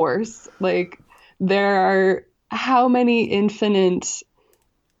your source. Like, there are how many infinite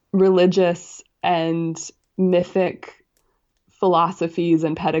religious and mythic philosophies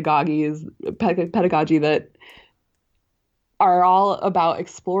and pedagogy that are all about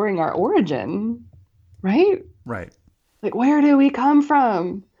exploring our origin, right? Right. Like, where do we come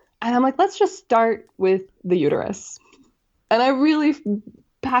from? And I'm like, let's just start with the uterus. And I really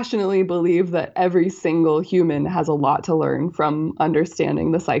passionately believe that every single human has a lot to learn from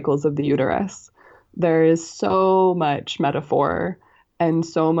understanding the cycles of the uterus. There is so much metaphor and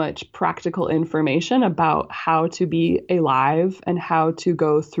so much practical information about how to be alive and how to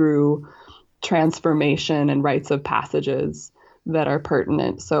go through transformation and rites of passages that are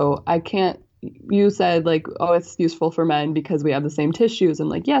pertinent. So you said like, oh, it's useful for men because we have the same tissues, and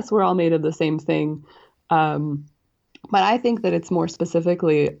like, yes, we're all made of the same thing. But I think that it's more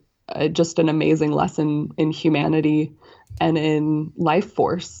specifically just an amazing lesson in humanity and in life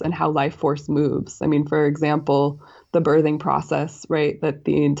force and how life force moves. I mean, for example, the birthing process, right, that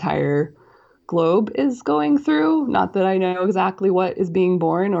the entire globe is going through. Not that I know exactly what is being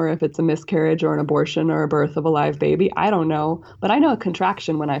born or if it's a miscarriage or an abortion or a birth of a live baby. I don't know, but I know a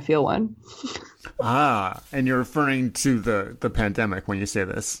contraction when I feel one. And you're referring to the pandemic when you say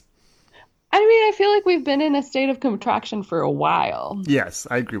this. I mean, I feel like we've been in a state of contraction for a while. Yes,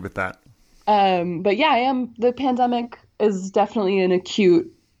 I agree with that. But yeah, the pandemic is definitely an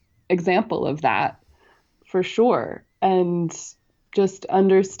acute example of that, for sure. And just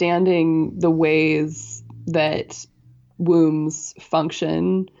understanding the ways that wombs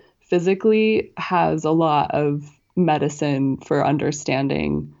function physically has a lot of medicine for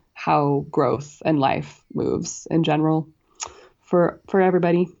understanding how growth and life moves in general for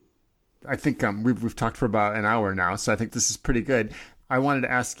everybody. I think we've talked for about an hour now, so I think this is pretty good. I wanted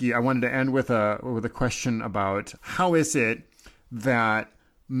to end with a question about how is it that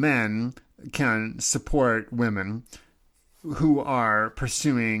men can support women who are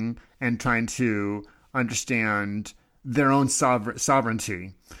pursuing and trying to understand their own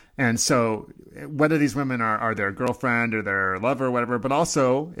sovereignty. And so whether these women are their girlfriend or their lover or whatever, but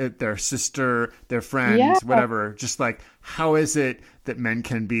also their sister, their friend, whatever, just like how is it that men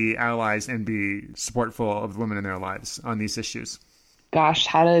can be allies and be supportful of women in their lives on these issues? Gosh,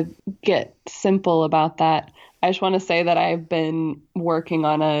 how to get simple about that. I just want to say that I've been working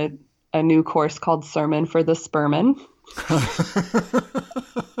on a new course called Sermon for the Sperman.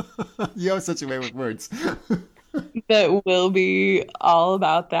 You have such a way with words. That will be all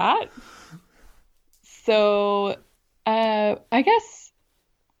about that. So I guess,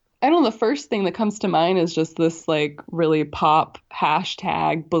 I don't know, the first thing that comes to mind is just this like really pop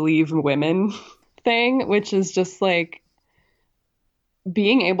hashtag believe women thing, which is just like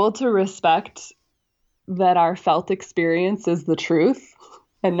being able to respect that our felt experience is the truth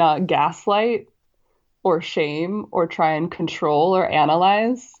and not gaslight or shame or try and control or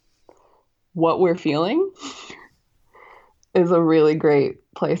analyze what we're feeling is a really great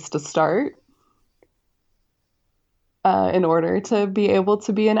place to start in order to be able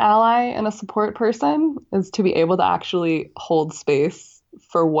to be an ally and a support person, is to be able to actually hold space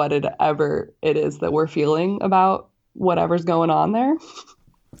for whatever it is that we're feeling about whatever's going on there.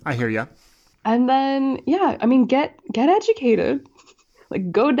 I hear you. And then, get educated.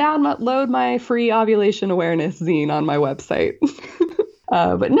 Like, go download my free ovulation awareness zine on my website.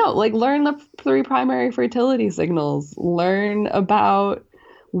 But no, like, learn the 3 primary fertility signals. Learn about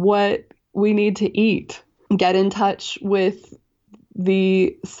what we need to eat. Get in touch with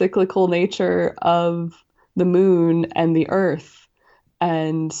the cyclical nature of the moon and the earth,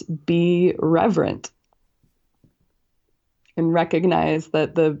 and be reverent. And recognize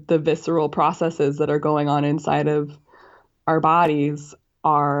that the visceral processes that are going on inside of our bodies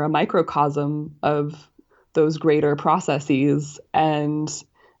are a microcosm of those greater processes, and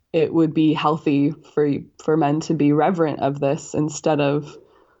it would be healthy for men to be reverent of this instead of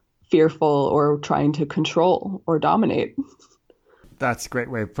fearful or trying to control or dominate. That's a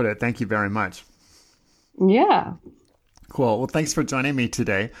great way to put it. Thank you very much. Yeah. Cool. Well, thanks for joining me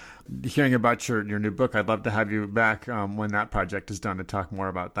today. Hearing about your new book, I'd love to have you back when that project is done to talk more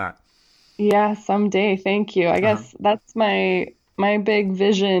about that. Yeah, someday. Thank you. I guess that's my big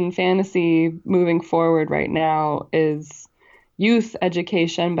vision fantasy moving forward right now is youth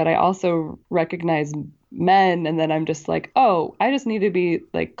education, but I also recognize men, and then I'm just like, oh, I just need to be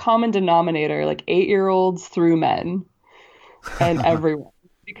like common denominator, like 8-year-olds through men and everyone,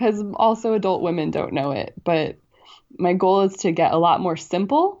 because also adult women don't know it. But my goal is to get a lot more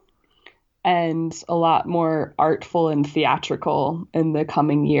simple and a lot more artful and theatrical in the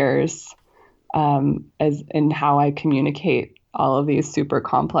coming years, as in how I communicate all of these super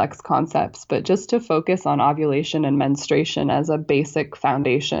complex concepts, but just to focus on ovulation and menstruation as a basic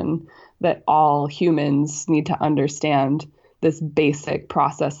foundation that all humans need to understand, this basic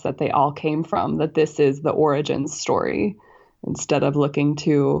process that they all came from, that this is the origin story. Instead of looking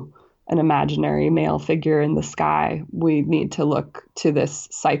to an imaginary male figure in the sky, we need to look to this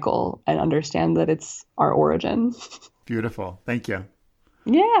cycle and understand that it's our origin. Beautiful. Thank you.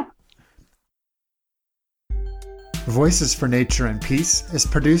 Yeah. Voices for Nature and Peace is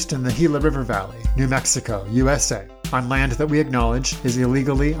produced in the Gila River Valley, New Mexico, USA, on land that we acknowledge is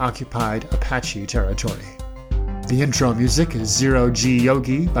illegally occupied Apache territory. The intro music is Zero G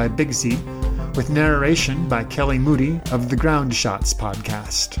Yogi by Big Z, with narration by Kelly Moody of the Ground Shots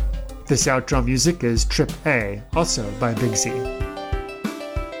podcast. This outro music is Trip A, also by Big Z.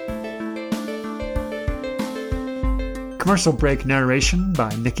 Commercial break narration by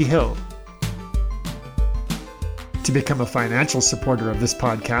Nikki Hill. To become a financial supporter of this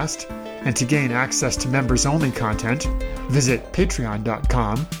podcast and to gain access to members-only content, visit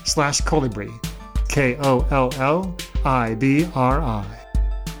patreon.com/Kolibri, KOLLIBRI.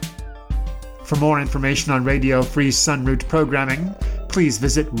 For more information on Radio Free Sunroot programming, please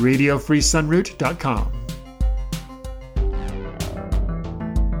visit radiofreesunroot.com.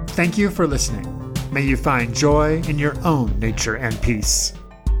 Thank you for listening. May you find joy in your own nature and peace.